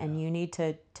done, and you need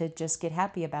to just get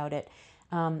happy about it.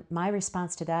 My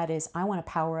response to that is I want to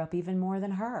power up even more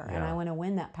than her, and I want to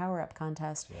win that power up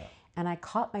contest. Yeah. And I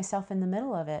caught myself in the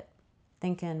middle of it,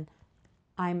 thinking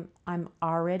I'm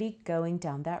already going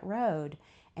down that road,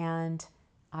 and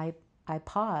I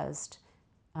paused.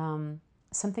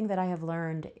 Something that I have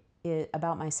learned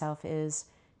about myself is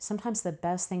sometimes the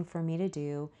best thing for me to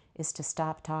do is to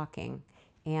stop talking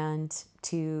and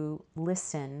to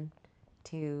listen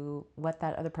to what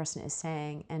that other person is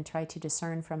saying and try to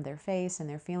discern from their face and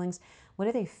their feelings, what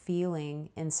are they feeling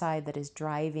inside that is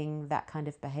driving that kind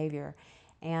of behavior.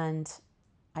 And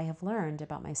I have learned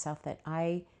about myself that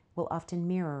I will often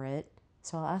mirror it.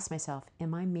 So I'll ask myself,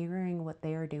 am I mirroring what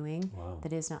they are doing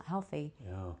that is not healthy?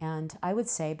 Yeah. And I would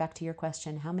say, back to your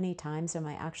question, how many times am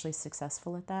I actually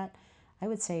successful at that? I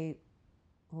would say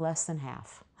less than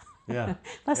half. Yeah.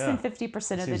 Less Yeah. than 50%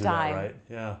 of the Seems about time. right.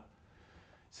 Yeah.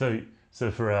 So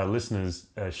for our listeners,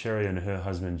 Sherry and her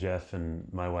husband Jeff and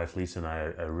my wife Lisa and I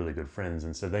are really good friends,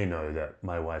 and so they know that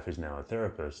my wife is now a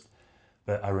therapist.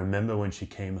 But I remember when she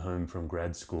came home from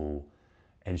grad school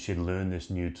and she'd learned this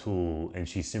new tool, and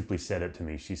she simply said it to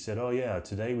me. She said, "Oh yeah,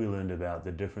 today we learned about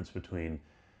the difference between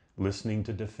listening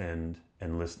to defend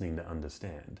and listening to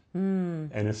understand."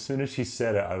 And as soon as she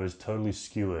said it, I was totally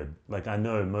skewered. Like, I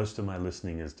know most of my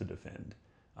listening is to defend.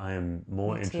 I am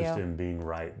more Me interested too. in being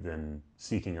right than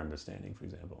seeking understanding, for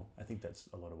example. I think that's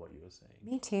a lot of what you were saying.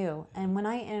 Me too. And when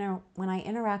I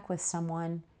interact with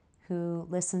someone who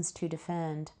listens to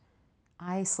defend,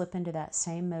 I slip into that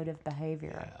same mode of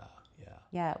behavior. Yeah.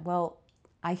 Yeah, well,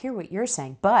 I hear what you're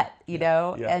saying, but,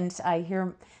 Yeah. and I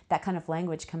hear that kind of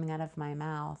language coming out of my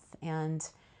mouth. And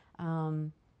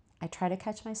I try to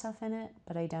catch myself in it,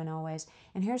 but I don't always.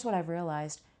 And here's what I've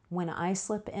realized. When I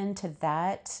slip into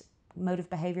that mode of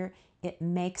behavior, it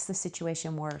makes the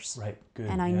situation worse. Right. Good.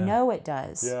 And I yeah. know it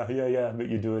does. Yeah. But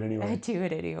you do it I anyway. do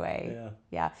it anyway. Yeah.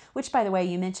 Yeah. Which, by the way,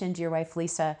 you mentioned your wife,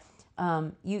 Lisa.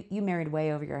 You married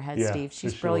way over your head, Yeah, Steve. for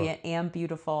She's sure. brilliant and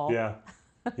beautiful. Yeah.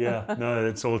 No,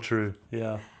 it's all true.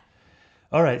 Yeah.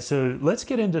 All right. So let's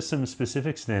get into some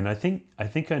specifics then. I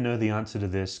think I know the answer to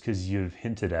this because you've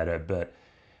hinted at it. But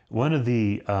one of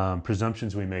the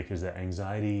presumptions we make is that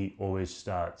anxiety always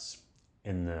starts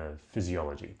in the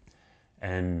physiology,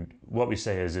 and what we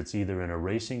say is it's either in a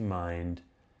racing mind.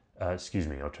 I'll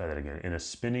try that again. In a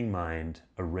spinning mind,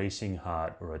 a racing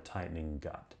heart, or a tightening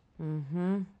gut.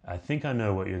 Mm-hmm. I think I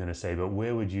know what you're going to say, but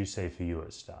where would you say for you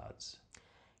it starts?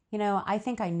 I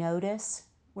think I notice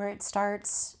where it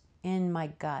starts in my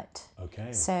gut.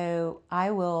 Okay. So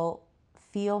I will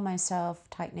feel myself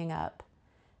tightening up,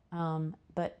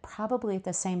 but probably at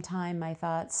the same time, my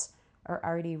thoughts are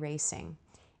already racing.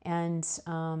 And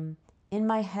in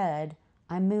my head,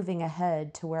 I'm moving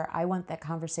ahead to where I want that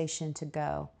conversation to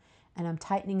go. And I'm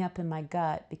tightening up in my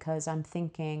gut because I'm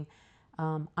thinking,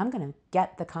 I'm going to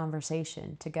get the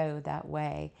conversation to go that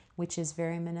way, which is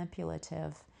very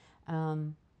manipulative.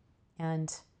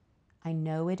 And I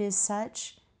know it is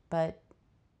such, but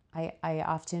I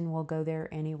often will go there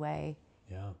anyway.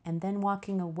 Yeah. And then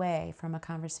walking away from a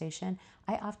conversation,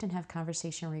 I often have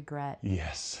conversation regret.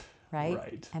 Yes. Right?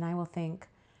 Right. And I will think,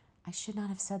 I should not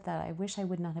have said that. I wish I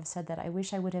would not have said that. I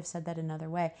wish I would have said that another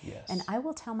way. Yes. And I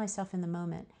will tell myself in the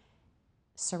moment,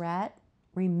 Surratt,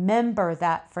 remember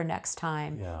that for next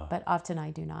time. Yeah. But often I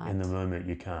do not. In the moment,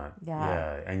 you can't.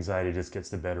 Yeah. Anxiety just gets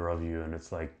the better of you, and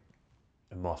it's like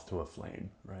a moth to a flame,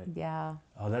 right? Yeah.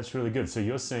 Oh, that's really good. So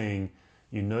you're saying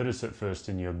you notice it first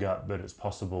in your gut, but it's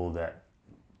possible that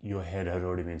your head had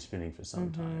already been spinning for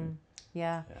some time.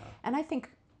 Yeah. And I think,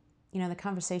 the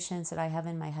conversations that I have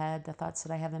in my head, the thoughts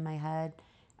that I have in my head,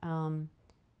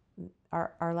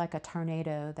 are like a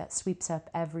tornado that sweeps up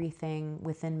everything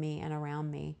within me and around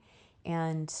me.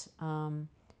 And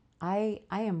I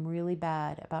am really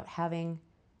bad about having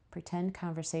pretend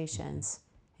conversations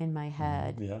in my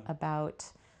head about,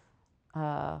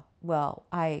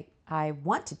 I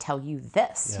want to tell you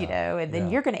this, and then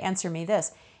you're going to answer me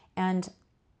this. And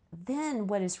then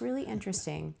what is really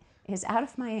interesting is, out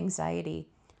of my anxiety,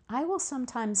 I will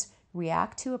sometimes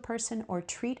react to a person or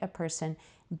treat a person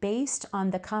based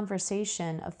on the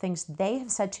conversation of things they have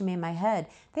said to me in my head.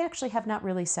 They actually have not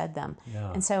really said them.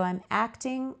 Yeah. And so I'm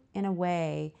acting in a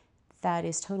way that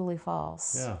is totally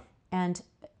false. Yeah. And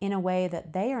in a way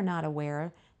that they are not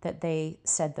aware that they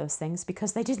said those things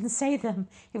because they didn't say them.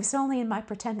 It was only in my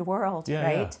pretend world,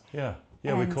 right? Yeah.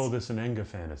 We And- call this an anger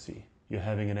fantasy. You're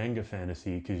having an anger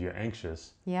fantasy because you're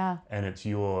anxious, Yeah, and it's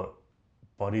your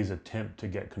body's attempt to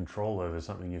get control over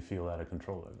something you feel out of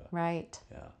control over. right.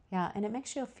 Yeah. Yeah, and it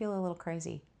makes you feel a little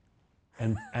crazy.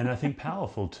 And I think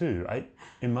powerful too.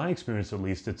 In my experience at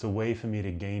least, it's a way for me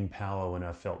to gain power when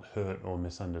I felt hurt or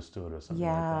misunderstood or something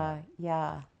like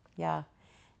that. Yeah.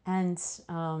 And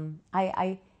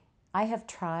I have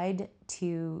tried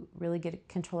to really get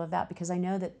control of that because I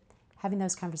know that having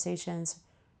those conversations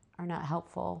are not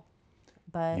helpful,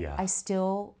 but Yeah. I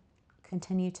still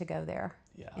continue to go there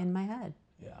Yeah. in my head.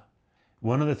 Yeah.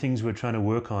 One of the things we're trying to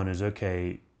work on is,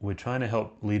 we're trying to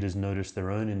help leaders notice their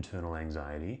own internal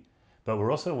anxiety, but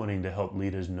we're also wanting to help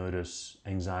leaders notice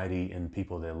anxiety in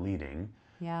people they're leading.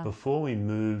 Yeah. Before we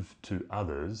move to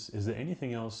others, is there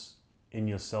anything else in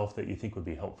yourself that you think would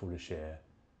be helpful to share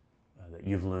that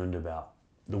you've learned about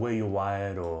the way you're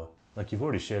wired, or like you've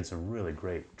already shared some really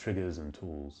great triggers and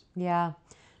tools? Yeah.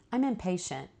 I'm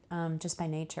impatient just by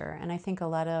nature. And I think a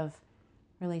lot of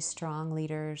really strong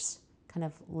leaders kind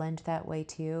of lend that way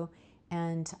too.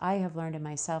 And I have learned in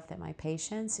myself that my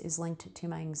patience is linked to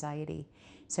my anxiety.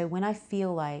 So when I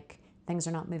feel like things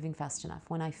are not moving fast enough,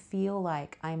 when I feel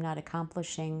like I'm not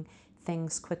accomplishing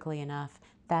things quickly enough,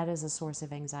 that is a source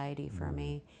of anxiety for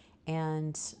me.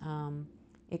 And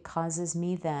it causes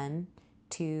me then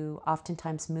to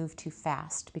oftentimes move too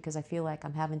fast because I feel like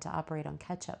I'm having to operate on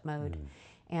catch-up mode.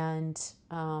 And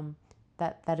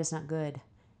that is not good.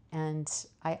 And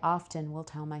I often will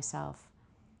tell myself,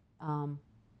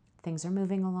 things are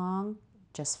moving along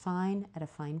just fine at a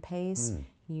fine pace.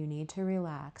 You need to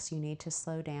relax. You need to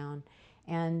slow down.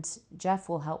 And Jeff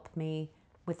will help me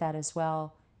with that as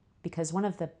well, because one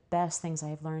of the best things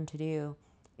I've learned to do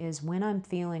is when I'm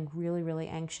feeling really, really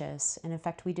anxious, and in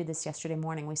fact, we did this yesterday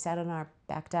morning. We sat on our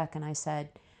back deck and I said,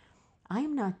 I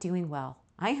am not doing well.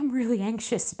 I am really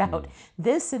anxious about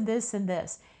this and this and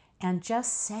this. And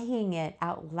just saying it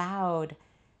out loud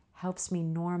helps me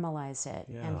normalize it.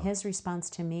 Yeah. And his response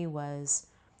to me was,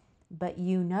 but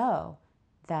you know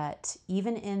that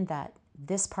even in that,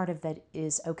 this part of that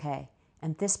is okay,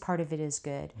 and this part of it is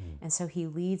good. And so he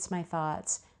leads my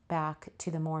thoughts back to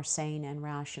the more sane and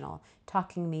rational,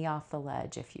 talking me off the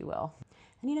ledge, if you will.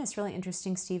 And you know, it's really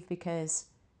interesting, Steve, because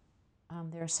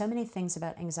there are so many things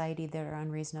about anxiety that are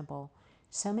unreasonable,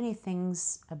 so many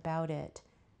things about it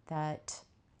that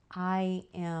I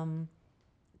am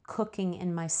cooking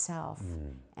in myself.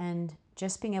 And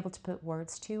just being able to put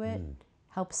words to it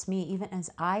helps me, even as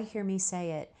I hear me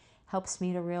say it, helps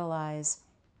me to realize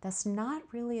that's not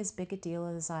really as big a deal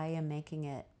as I am making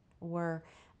it. Or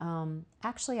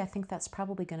actually, I think that's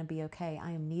probably going to be okay.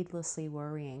 I am needlessly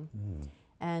worrying.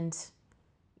 And,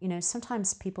 you know,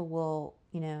 sometimes people will,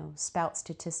 you know, spout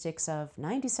statistics of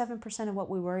 97% of what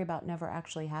we worry about never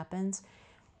actually happens.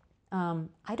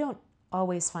 I don't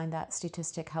always find that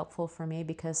statistic helpful for me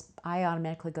because I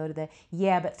automatically go to the,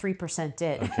 yeah, but 3%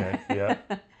 did. Okay, yeah.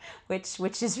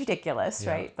 which is ridiculous,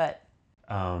 Yeah. right? But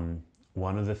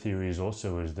one of the theories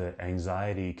also is that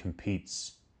anxiety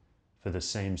competes for the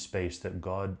same space that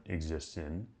God exists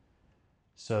in.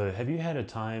 So have you had a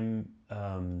time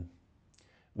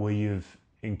where you've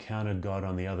encountered God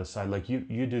on the other side? Like you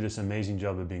do this amazing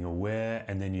job of being aware,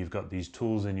 and then you've got these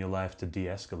tools in your life to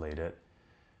de-escalate it.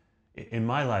 In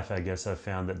my life, I guess I've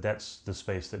found that that's the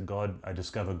space that I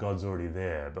discover God's already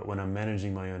there. But when I'm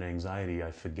managing my own anxiety,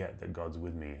 I forget that God's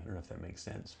with me. I don't know if that makes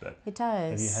sense, but it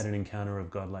does. have you had an encounter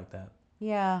of God like that?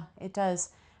 Yeah, it does.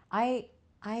 I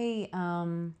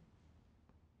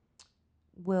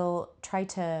will try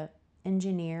to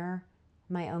engineer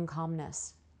my own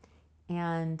calmness,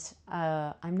 and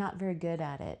I'm not very good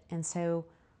at it. And so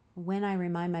when I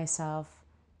remind myself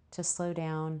to slow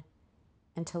down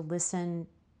and to listen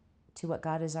to what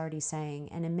God is already saying,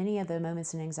 and in many of the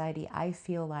moments in anxiety, I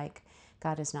feel like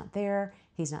God is not there.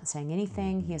 He's not saying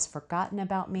anything. He has forgotten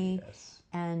about me. Yes.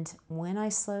 And when I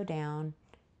slow down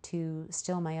to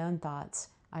still my own thoughts,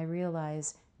 I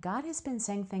realize God has been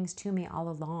saying things to me all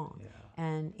along. Yeah.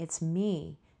 And it's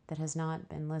me that has not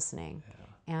been listening.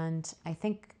 Yeah. And I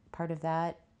think part of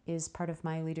that is part of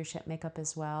my leadership makeup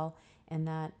as well, in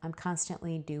that I'm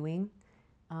constantly doing,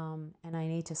 and I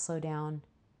need to slow down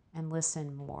and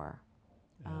listen more.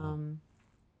 Yeah.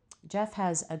 Jeff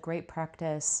has a great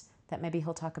practice that maybe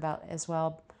he'll talk about as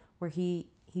well, where he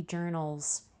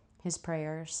journals his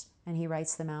prayers and he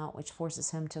writes them out, which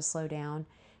forces him to slow down.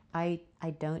 I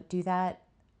don't do that.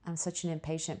 I'm such an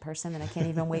impatient person that I can't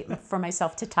even wait for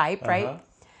myself to type, right?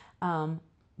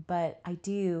 But I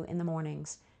do in the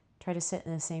mornings try to sit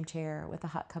in the same chair with a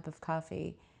hot cup of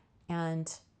coffee,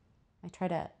 and I try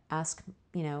to ask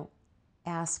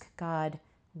God,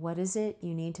 what is it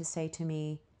you need to say to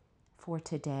me for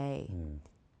today?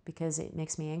 Because it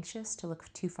makes me anxious to look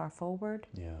too far forward.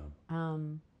 Yeah.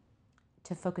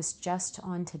 To focus just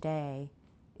on today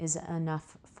is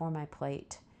enough for my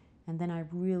plate. And then I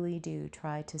really do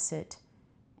try to sit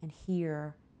and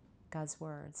hear God's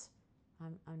words.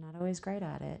 I'm not always great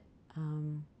at it.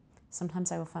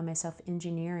 Sometimes I will find myself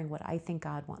engineering what I think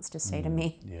God wants to say to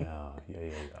me. Yeah.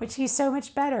 Which he's so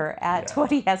much better at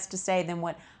what he has to say than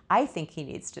what I think he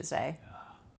needs to say.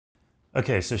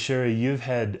 Okay, so Sherry, you've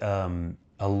had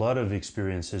a lot of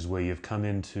experiences where you've come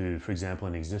into, for example,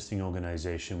 an existing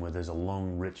organization where there's a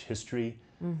long, rich history,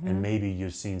 and maybe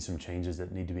you've seen some changes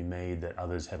that need to be made that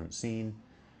others haven't seen.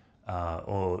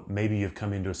 or maybe you've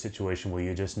come into a situation where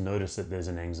you just notice that there's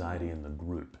an anxiety in the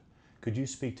group. Could you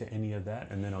speak to any of that?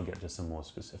 And then I'll get to some more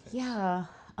specifics. Yeah.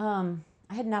 I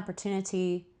had an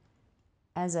opportunity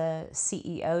as a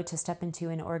CEO to step into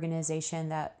an organization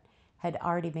that had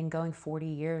already been going 40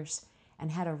 years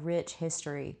and had a rich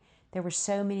history. There were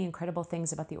so many incredible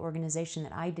things about the organization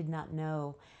that I did not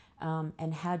know,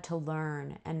 and had to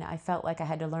learn. And I felt like I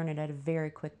had to learn it at a very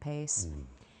quick pace.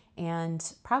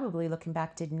 And probably looking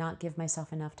back, did not give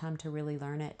myself enough time to really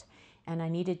learn it. And I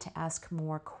needed to ask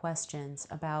more questions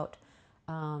about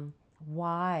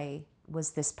why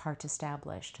was this part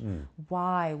established?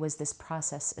 Why was this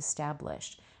process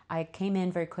established? I came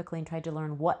in very quickly and tried to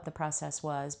learn what the process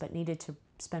was, but needed to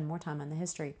spend more time on the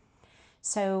history.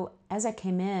 So as I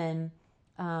came in,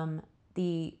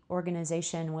 the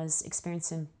organization was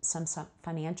experiencing some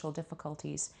financial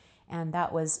difficulties, and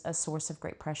that was a source of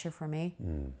great pressure for me.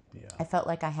 I felt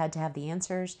like I had to have the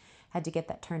answers, had to get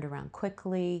that turned around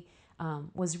quickly,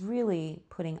 was really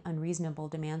putting unreasonable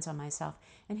demands on myself.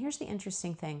 And here's the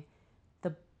interesting thing.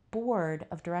 The board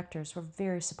of directors were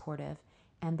very supportive,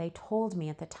 and they told me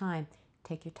at the time,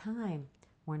 take your time.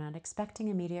 We're not expecting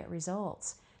immediate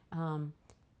results.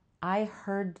 I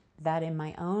heard that in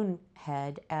my own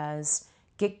head as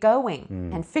get going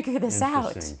and figure this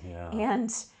out. Yeah.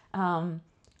 And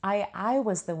I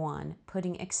was the one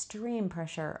putting extreme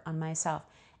pressure on myself.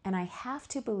 And I have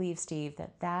to believe, Steve,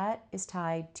 that is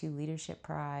tied to leadership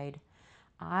pride.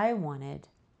 I wanted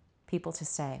people to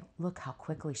say, look how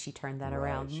quickly she turned that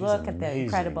around. She's Look at the amazing.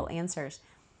 incredible answers.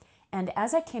 And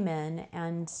as I came in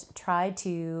and tried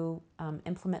to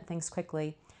implement things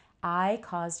quickly, I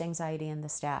caused anxiety in the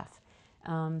staff.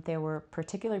 There were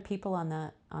particular people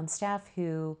on staff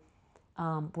who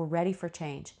were ready for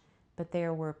change, but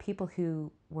there were people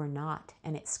who were not,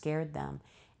 and it scared them.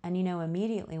 And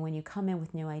immediately when you come in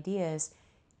with new ideas,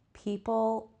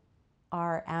 people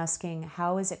are asking,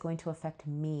 how is it going to affect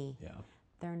me?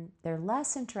 Yeah. They're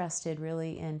less interested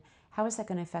really in how is that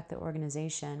going to affect the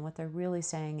organization. What they're really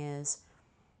saying is,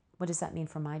 what does that mean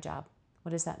for my job?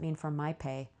 What does that mean for my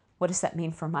pay? What does that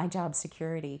mean for my job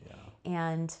security? Yeah.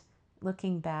 And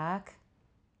looking back,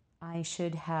 I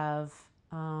should have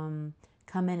come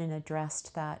in and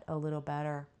addressed that a little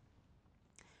better.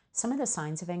 Some of the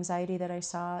signs of anxiety that I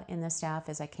saw in the staff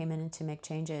as I came in to make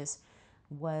changes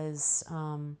was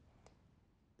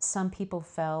some people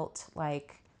felt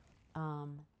like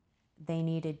they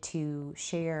needed to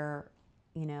share,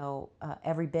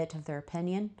 every bit of their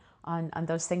opinion on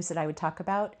those things that I would talk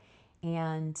about.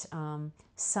 And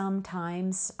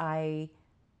sometimes I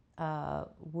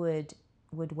would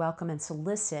welcome and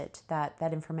solicit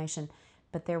that information,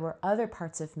 but there were other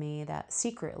parts of me that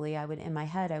secretly in my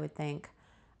head I would think,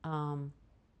 I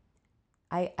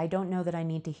don't know that I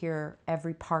need to hear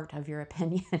every part of your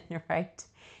opinion, right?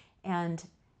 And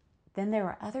then there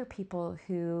were other people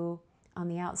who on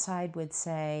the outside would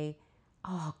say,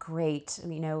 oh, great,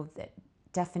 that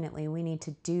definitely we need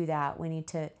to do that. We need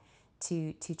to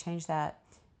change that.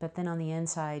 But then on the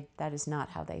inside, that is not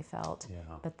how they felt. Yeah.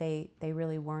 But they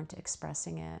really weren't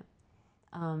expressing it.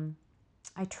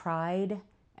 I tried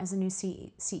as a new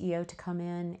CEO to come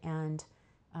in and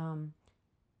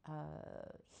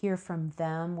hear from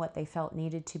them what they felt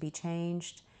needed to be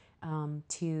changed,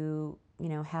 to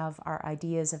have our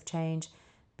ideas of change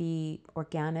be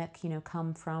organic,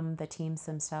 come from the teams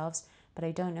themselves. But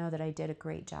I don't know that I did a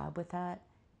great job with that,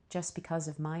 just because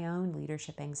of my own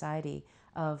leadership anxiety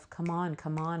of come on,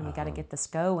 we got to get this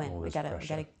going. We got to.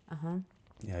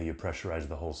 Yeah, you pressurize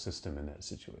the whole system in that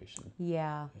situation.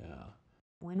 Yeah.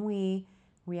 When we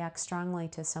react strongly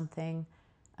to something,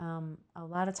 a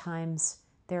lot of times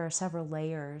there are several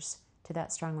layers to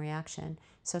that strong reaction.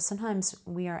 So sometimes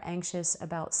we are anxious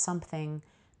about something,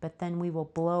 but then we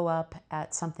will blow up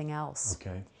at something else.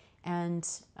 Okay. And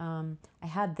I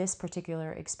had this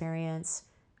particular experience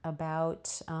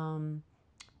about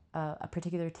a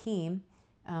particular team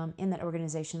in that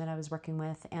organization that I was working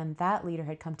with, and that leader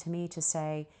had come to me to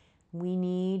say, we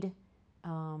need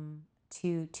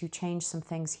to change some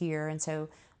things here. And so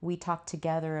we talked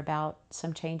together about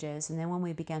some changes, and then when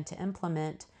we began to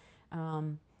implement,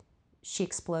 she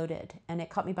exploded, and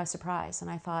it caught me by surprise. And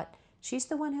I thought, she's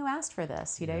the one who asked for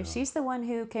this, she's the one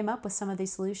who came up with some of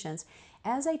these solutions.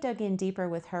 As I dug in deeper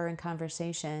with her in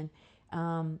conversation,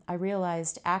 I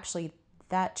realized actually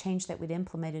that change that we'd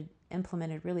implemented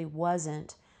really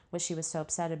wasn't what she was so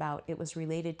upset about. It was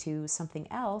related to something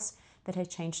else that had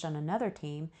changed on another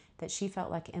team that she felt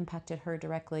like impacted her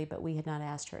directly, but we had not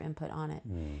asked her input on it.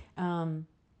 And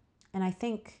I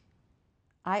think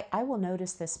I will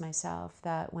notice this myself,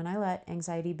 that when I let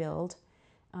anxiety build,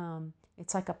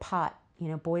 it's like a pot.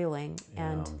 boiling,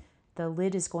 and Yeah. the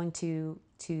lid is going to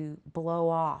blow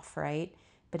off, right?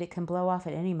 But it can blow off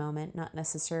at any moment, not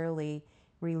necessarily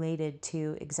related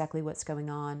to exactly what's going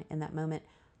on in that moment.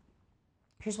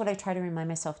 Here's what I try to remind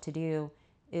myself to do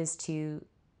is to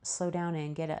slow down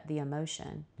and get at the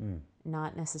emotion,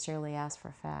 not necessarily ask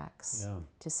for facts. Yeah.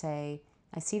 To say,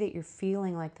 I see that you're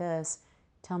feeling like this.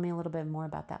 Tell me a little bit more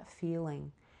about that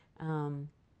feeling. And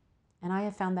I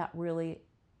have found that really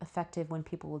effective when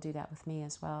people will do that with me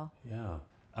as well. Yeah.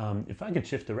 If I could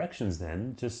shift directions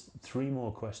then, just 3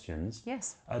 more questions.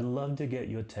 Yes. I'd love to get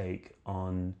your take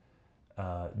on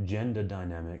gender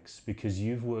dynamics, because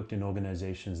you've worked in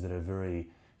organizations that are very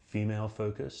female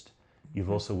focused. You've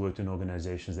also worked in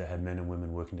organizations that have men and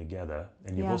women working together.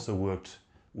 And you've Yeah. also worked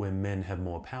where men have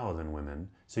more power than women.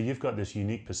 So you've got this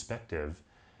unique perspective.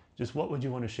 Just what would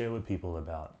you want to share with people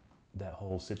about that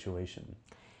whole situation?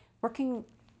 Working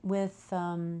with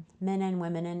men and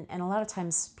women, and a lot of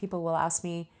times people will ask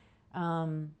me,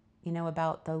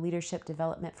 about the leadership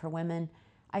development for women.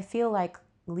 I feel like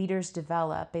leaders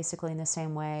develop basically in the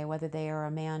same way, whether they are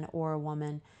a man or a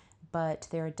woman, but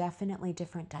there are definitely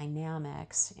different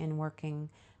dynamics in working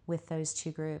with those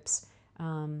two groups.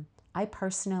 I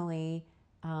personally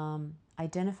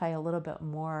identify a little bit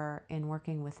more in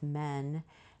working with men.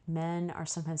 Men are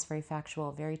sometimes very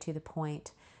factual, very to the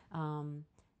point.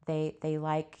 They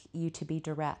like you to be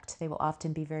direct. They will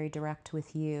often be very direct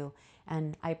with you,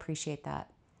 and I appreciate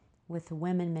that. With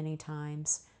women, many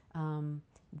times,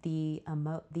 the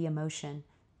emotion,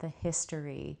 the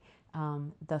history,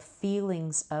 the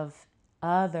feelings of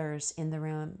others in the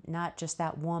room, not just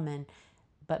that woman,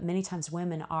 but many times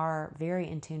women are very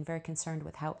in tune, very concerned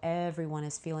with how everyone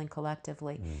is feeling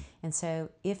collectively. And so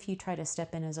if you try to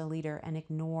step in as a leader and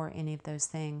ignore any of those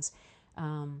things,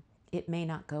 it may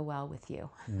not go well with you.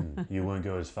 You won't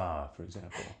go as far, for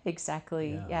example.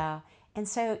 Exactly, yeah. And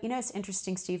so, it's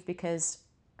interesting, Steve, because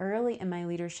early in my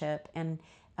leadership, and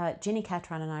Jenny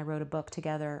Catron and I wrote a book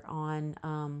together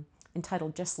on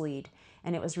entitled Just Lead,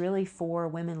 and it was really for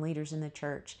women leaders in the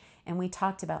church. And we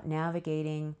talked about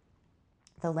navigating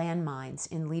the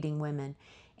landmines in leading women.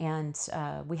 And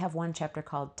we have one chapter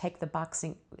called Take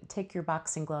Your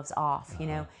Boxing Gloves Off,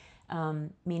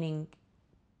 meaning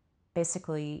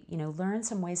basically, learn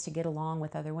some ways to get along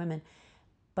with other women.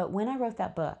 But when I wrote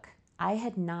that book, I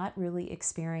had not really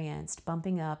experienced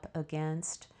bumping up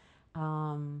against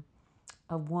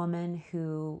a woman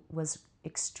who was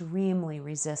extremely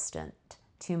resistant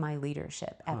to my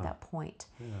leadership at that point.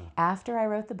 After I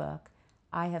wrote the book,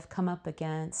 I have come up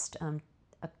against a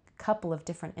couple of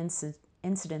different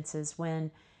incidences when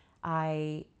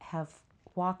I have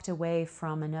walked away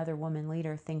from another woman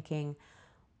leader thinking,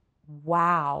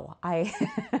 wow, I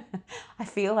I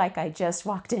feel like I just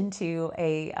walked into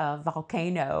a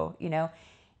volcano,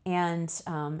 and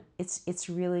it's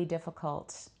really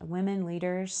difficult. Women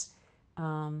leaders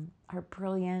are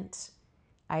brilliant.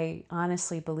 I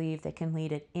honestly believe they can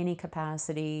lead at any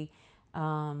capacity.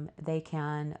 They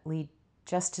can lead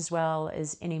just as well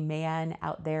as any man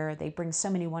out there. They bring so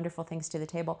many wonderful things to the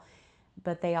table,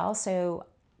 but they also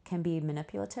can be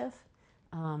manipulative.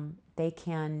 They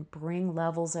can bring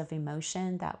levels of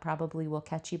emotion that probably will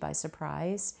catch you by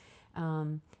surprise.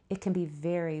 It can be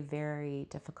very, very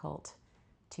difficult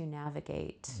to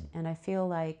navigate. And I feel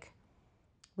like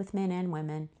with men and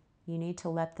women, you need to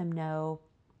let them know,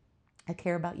 I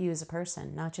care about you as a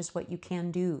person, not just what you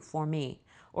can do for me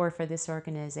or for this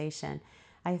organization.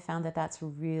 I have found that that's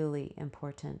really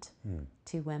important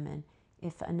to women.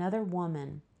 If another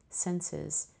woman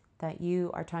senses that you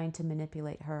are trying to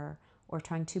manipulate her or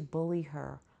trying to bully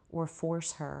her or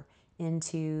force her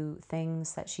into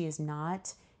things that she is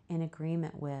not in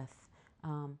agreement with,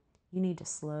 you need to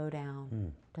slow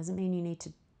down. Doesn't mean you need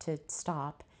to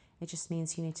stop. It just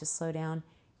means you need to slow down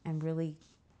and really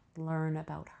learn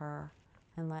about her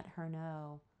and let her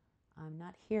know, I'm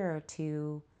not here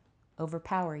to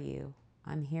overpower you.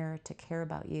 I'm here to care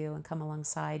about you and come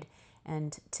alongside,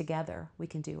 and together we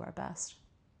can do our best.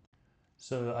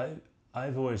 So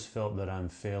I've always felt that I'm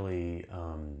fairly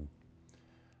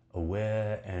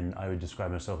aware, and I would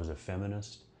describe myself as a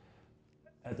feminist.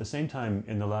 At the same time,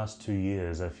 in the last 2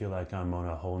 years, I feel like I'm on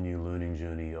a whole new learning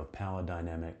journey of power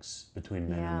dynamics between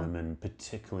men and women,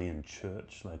 particularly in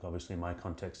church. Like, obviously, my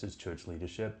context is church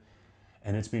leadership.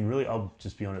 And it's been really, I'll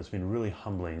just be honest, it's been really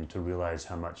humbling to realize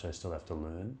how much I still have to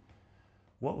learn.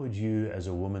 What would you, as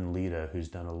a woman leader who's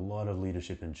done a lot of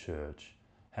leadership in church,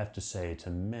 have to say to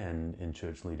men in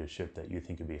church leadership that you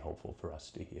think would be helpful for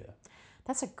us to hear?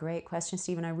 That's a great question,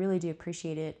 Stephen. I really do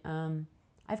appreciate it.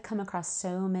 I've come across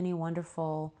so many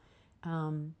wonderful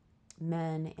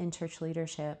men in church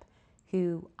leadership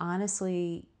who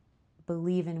honestly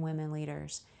believe in women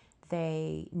leaders.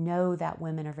 They know that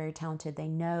women are very talented. They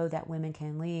know that women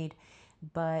can lead,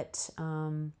 but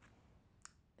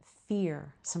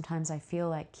fear sometimes I feel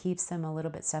like keeps them a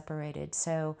little bit separated.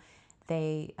 So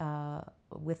they,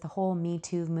 with the whole Me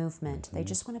Too movement, they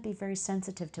just want to be very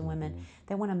sensitive to women.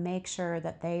 They want to make sure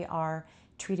that they are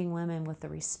treating women with the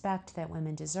respect that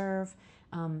women deserve.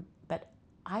 But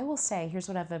I will say, here's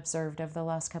what I've observed over the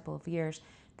last couple of years,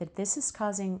 that this is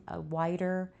causing a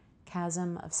wider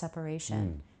chasm of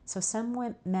separation. So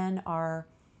some men are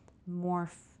more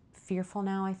fearful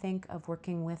now, I think, of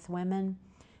working with women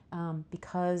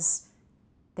because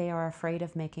they are afraid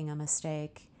of making a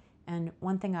mistake. And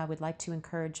one thing I would like to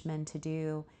encourage men to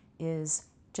do is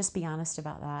just be honest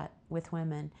about that with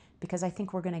women, because I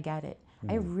think we're going to get it.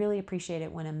 I really appreciate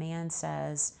it when a man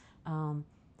says,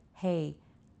 hey,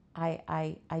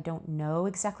 I don't know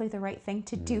exactly the right thing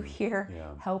to do here. Yeah.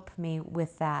 Help me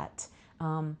with that.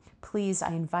 Please, I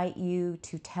invite you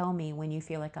to tell me when you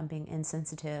feel like I'm being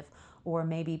insensitive or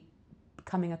maybe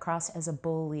coming across as a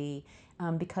bully.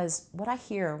 Because what I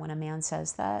hear when a man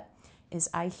says that is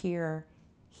I hear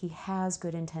he has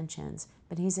good intentions,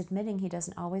 but he's admitting he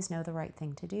doesn't always know the right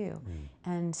thing to do.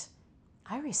 And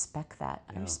I respect that.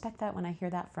 I respect that when I hear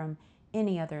that from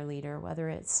any other leader, whether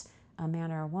it's a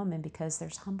man or a woman, because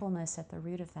there's humbleness at the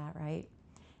root of that, right?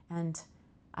 And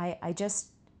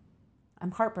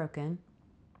I'm heartbroken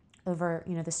over,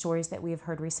 the stories that we have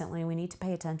heard recently. We need to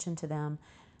pay attention to them.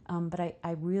 But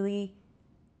I really,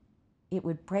 it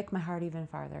would break my heart even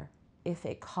farther if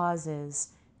it causes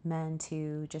men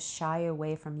to just shy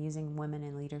away from using women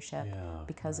in leadership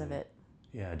because of it.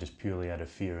 Yeah, just purely out of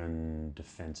fear and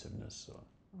defensiveness.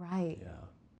 Right. Yeah.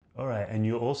 All right. And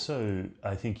you're also,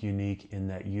 I think, unique in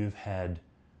that you've had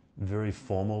very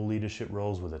formal leadership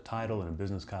roles with a title and a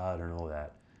business card and all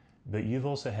that. But you've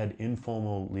also had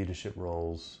informal leadership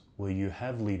roles where you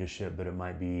have leadership, but it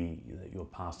might be your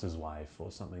pastor's wife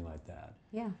or something like that.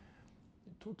 Yeah.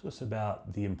 Talk to us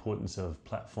about the importance of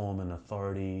platform and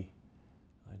authority.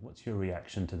 Like, what's your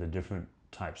reaction to the different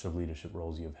types of leadership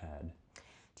roles you've had?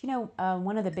 Do you know,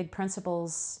 one of the big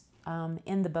principles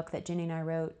in the book that Jenny and I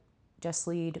wrote, Just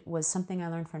Lead, was something I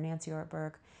learned from Nancy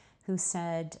Ortberg, who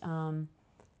said,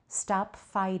 stop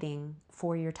fighting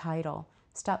for your title.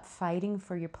 Stop fighting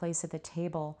for your place at the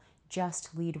table.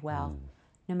 Just lead well.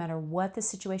 No matter what the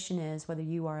situation is, whether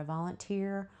you are a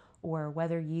volunteer or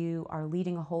whether you are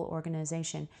leading a whole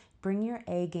organization, bring your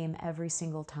A game every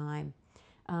single time.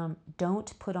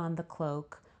 Don't put on the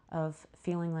cloak of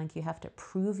feeling like you have to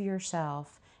prove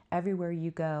yourself everywhere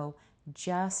you go.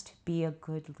 Just be a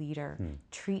good leader.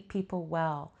 Treat people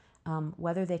well,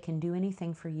 whether they can do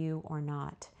anything for you or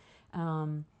not.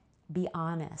 Be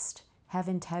honest. Have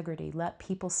integrity. Let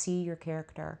people see your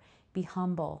character. Be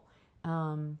humble.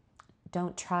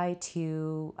 Don't try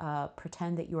to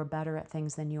pretend that you are better at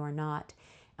things than you are not.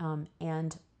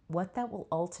 And what that will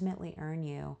ultimately earn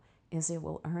you is it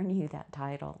will earn you that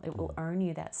title. It will earn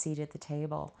you that seat at the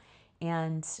table.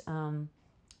 And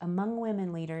among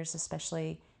women leaders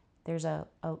especially, there's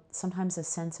sometimes a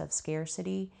sense of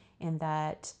scarcity in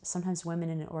that sometimes women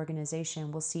in an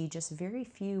organization will see just very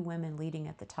few women leading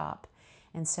at the top.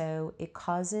 And so it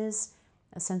causes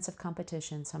a sense of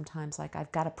competition sometimes, like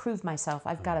I've got to prove myself,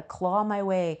 I've got to claw my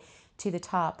way to the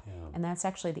top. And that's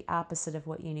actually the opposite of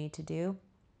what you need to do.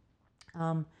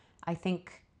 I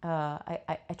think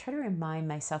I try to remind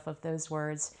myself of those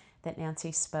words that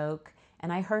Nancy spoke,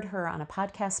 and I heard her on a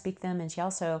podcast speak them, and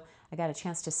I got a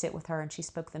chance to sit with her, and she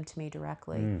spoke them to me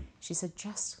directly. She said,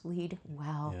 just lead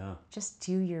well, just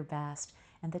do your best,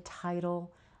 and the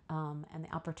title and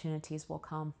the opportunities will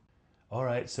come. All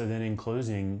right, so then in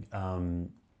closing,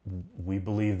 we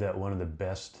believe that one of the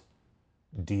best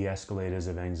de-escalators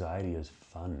of anxiety is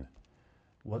fun.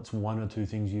 What's one or two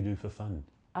things you do for fun?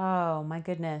 Oh, my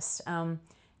goodness.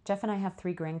 Jeff and I have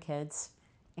 3 grandkids,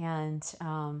 and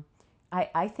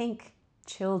I think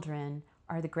children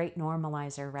are the great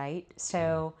normalizer, right?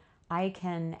 So I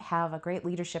can have a great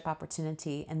leadership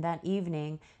opportunity and that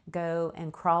evening go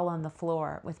and crawl on the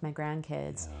floor with my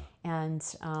grandkids. And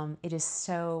it is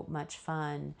so much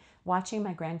fun. Watching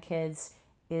my grandkids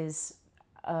is,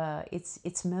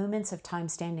 it's moments of time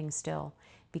standing still,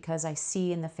 because I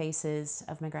see in the faces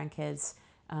of my grandkids,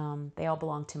 they all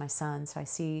belong to my son, so I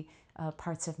see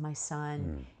parts of my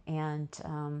son, and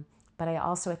but I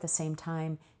also at the same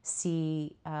time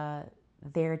see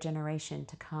their generation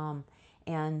to come,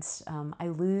 and I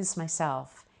lose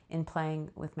myself in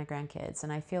playing with my grandkids,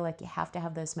 and I feel like you have to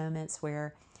have those moments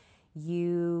where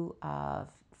you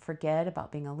forget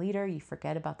about being a leader, you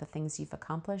forget about the things you've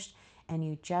accomplished, and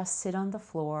you just sit on the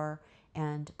floor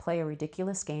and play a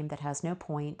ridiculous game that has no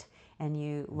point, and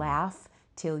you laugh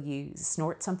till you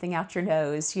snort something out your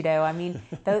nose. I mean,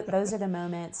 those are the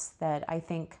moments that I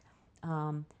think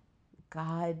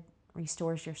God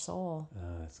restores your soul.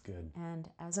 That's good. And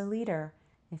as a leader,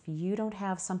 if you don't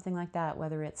have something like that,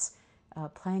 whether it's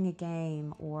playing a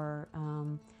game or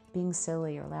being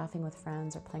silly or laughing with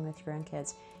friends or playing with your own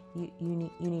kids,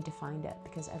 you need to find it,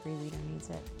 because every leader needs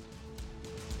it.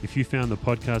 If you found the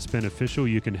podcast beneficial,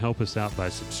 you can help us out by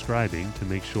subscribing to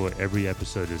make sure every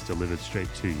episode is delivered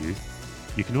straight to you.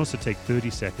 You can also take 30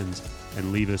 seconds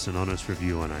and leave us an honest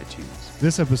review on iTunes.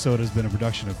 This episode has been a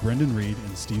production of Brendan Reed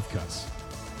and Steve Cuss.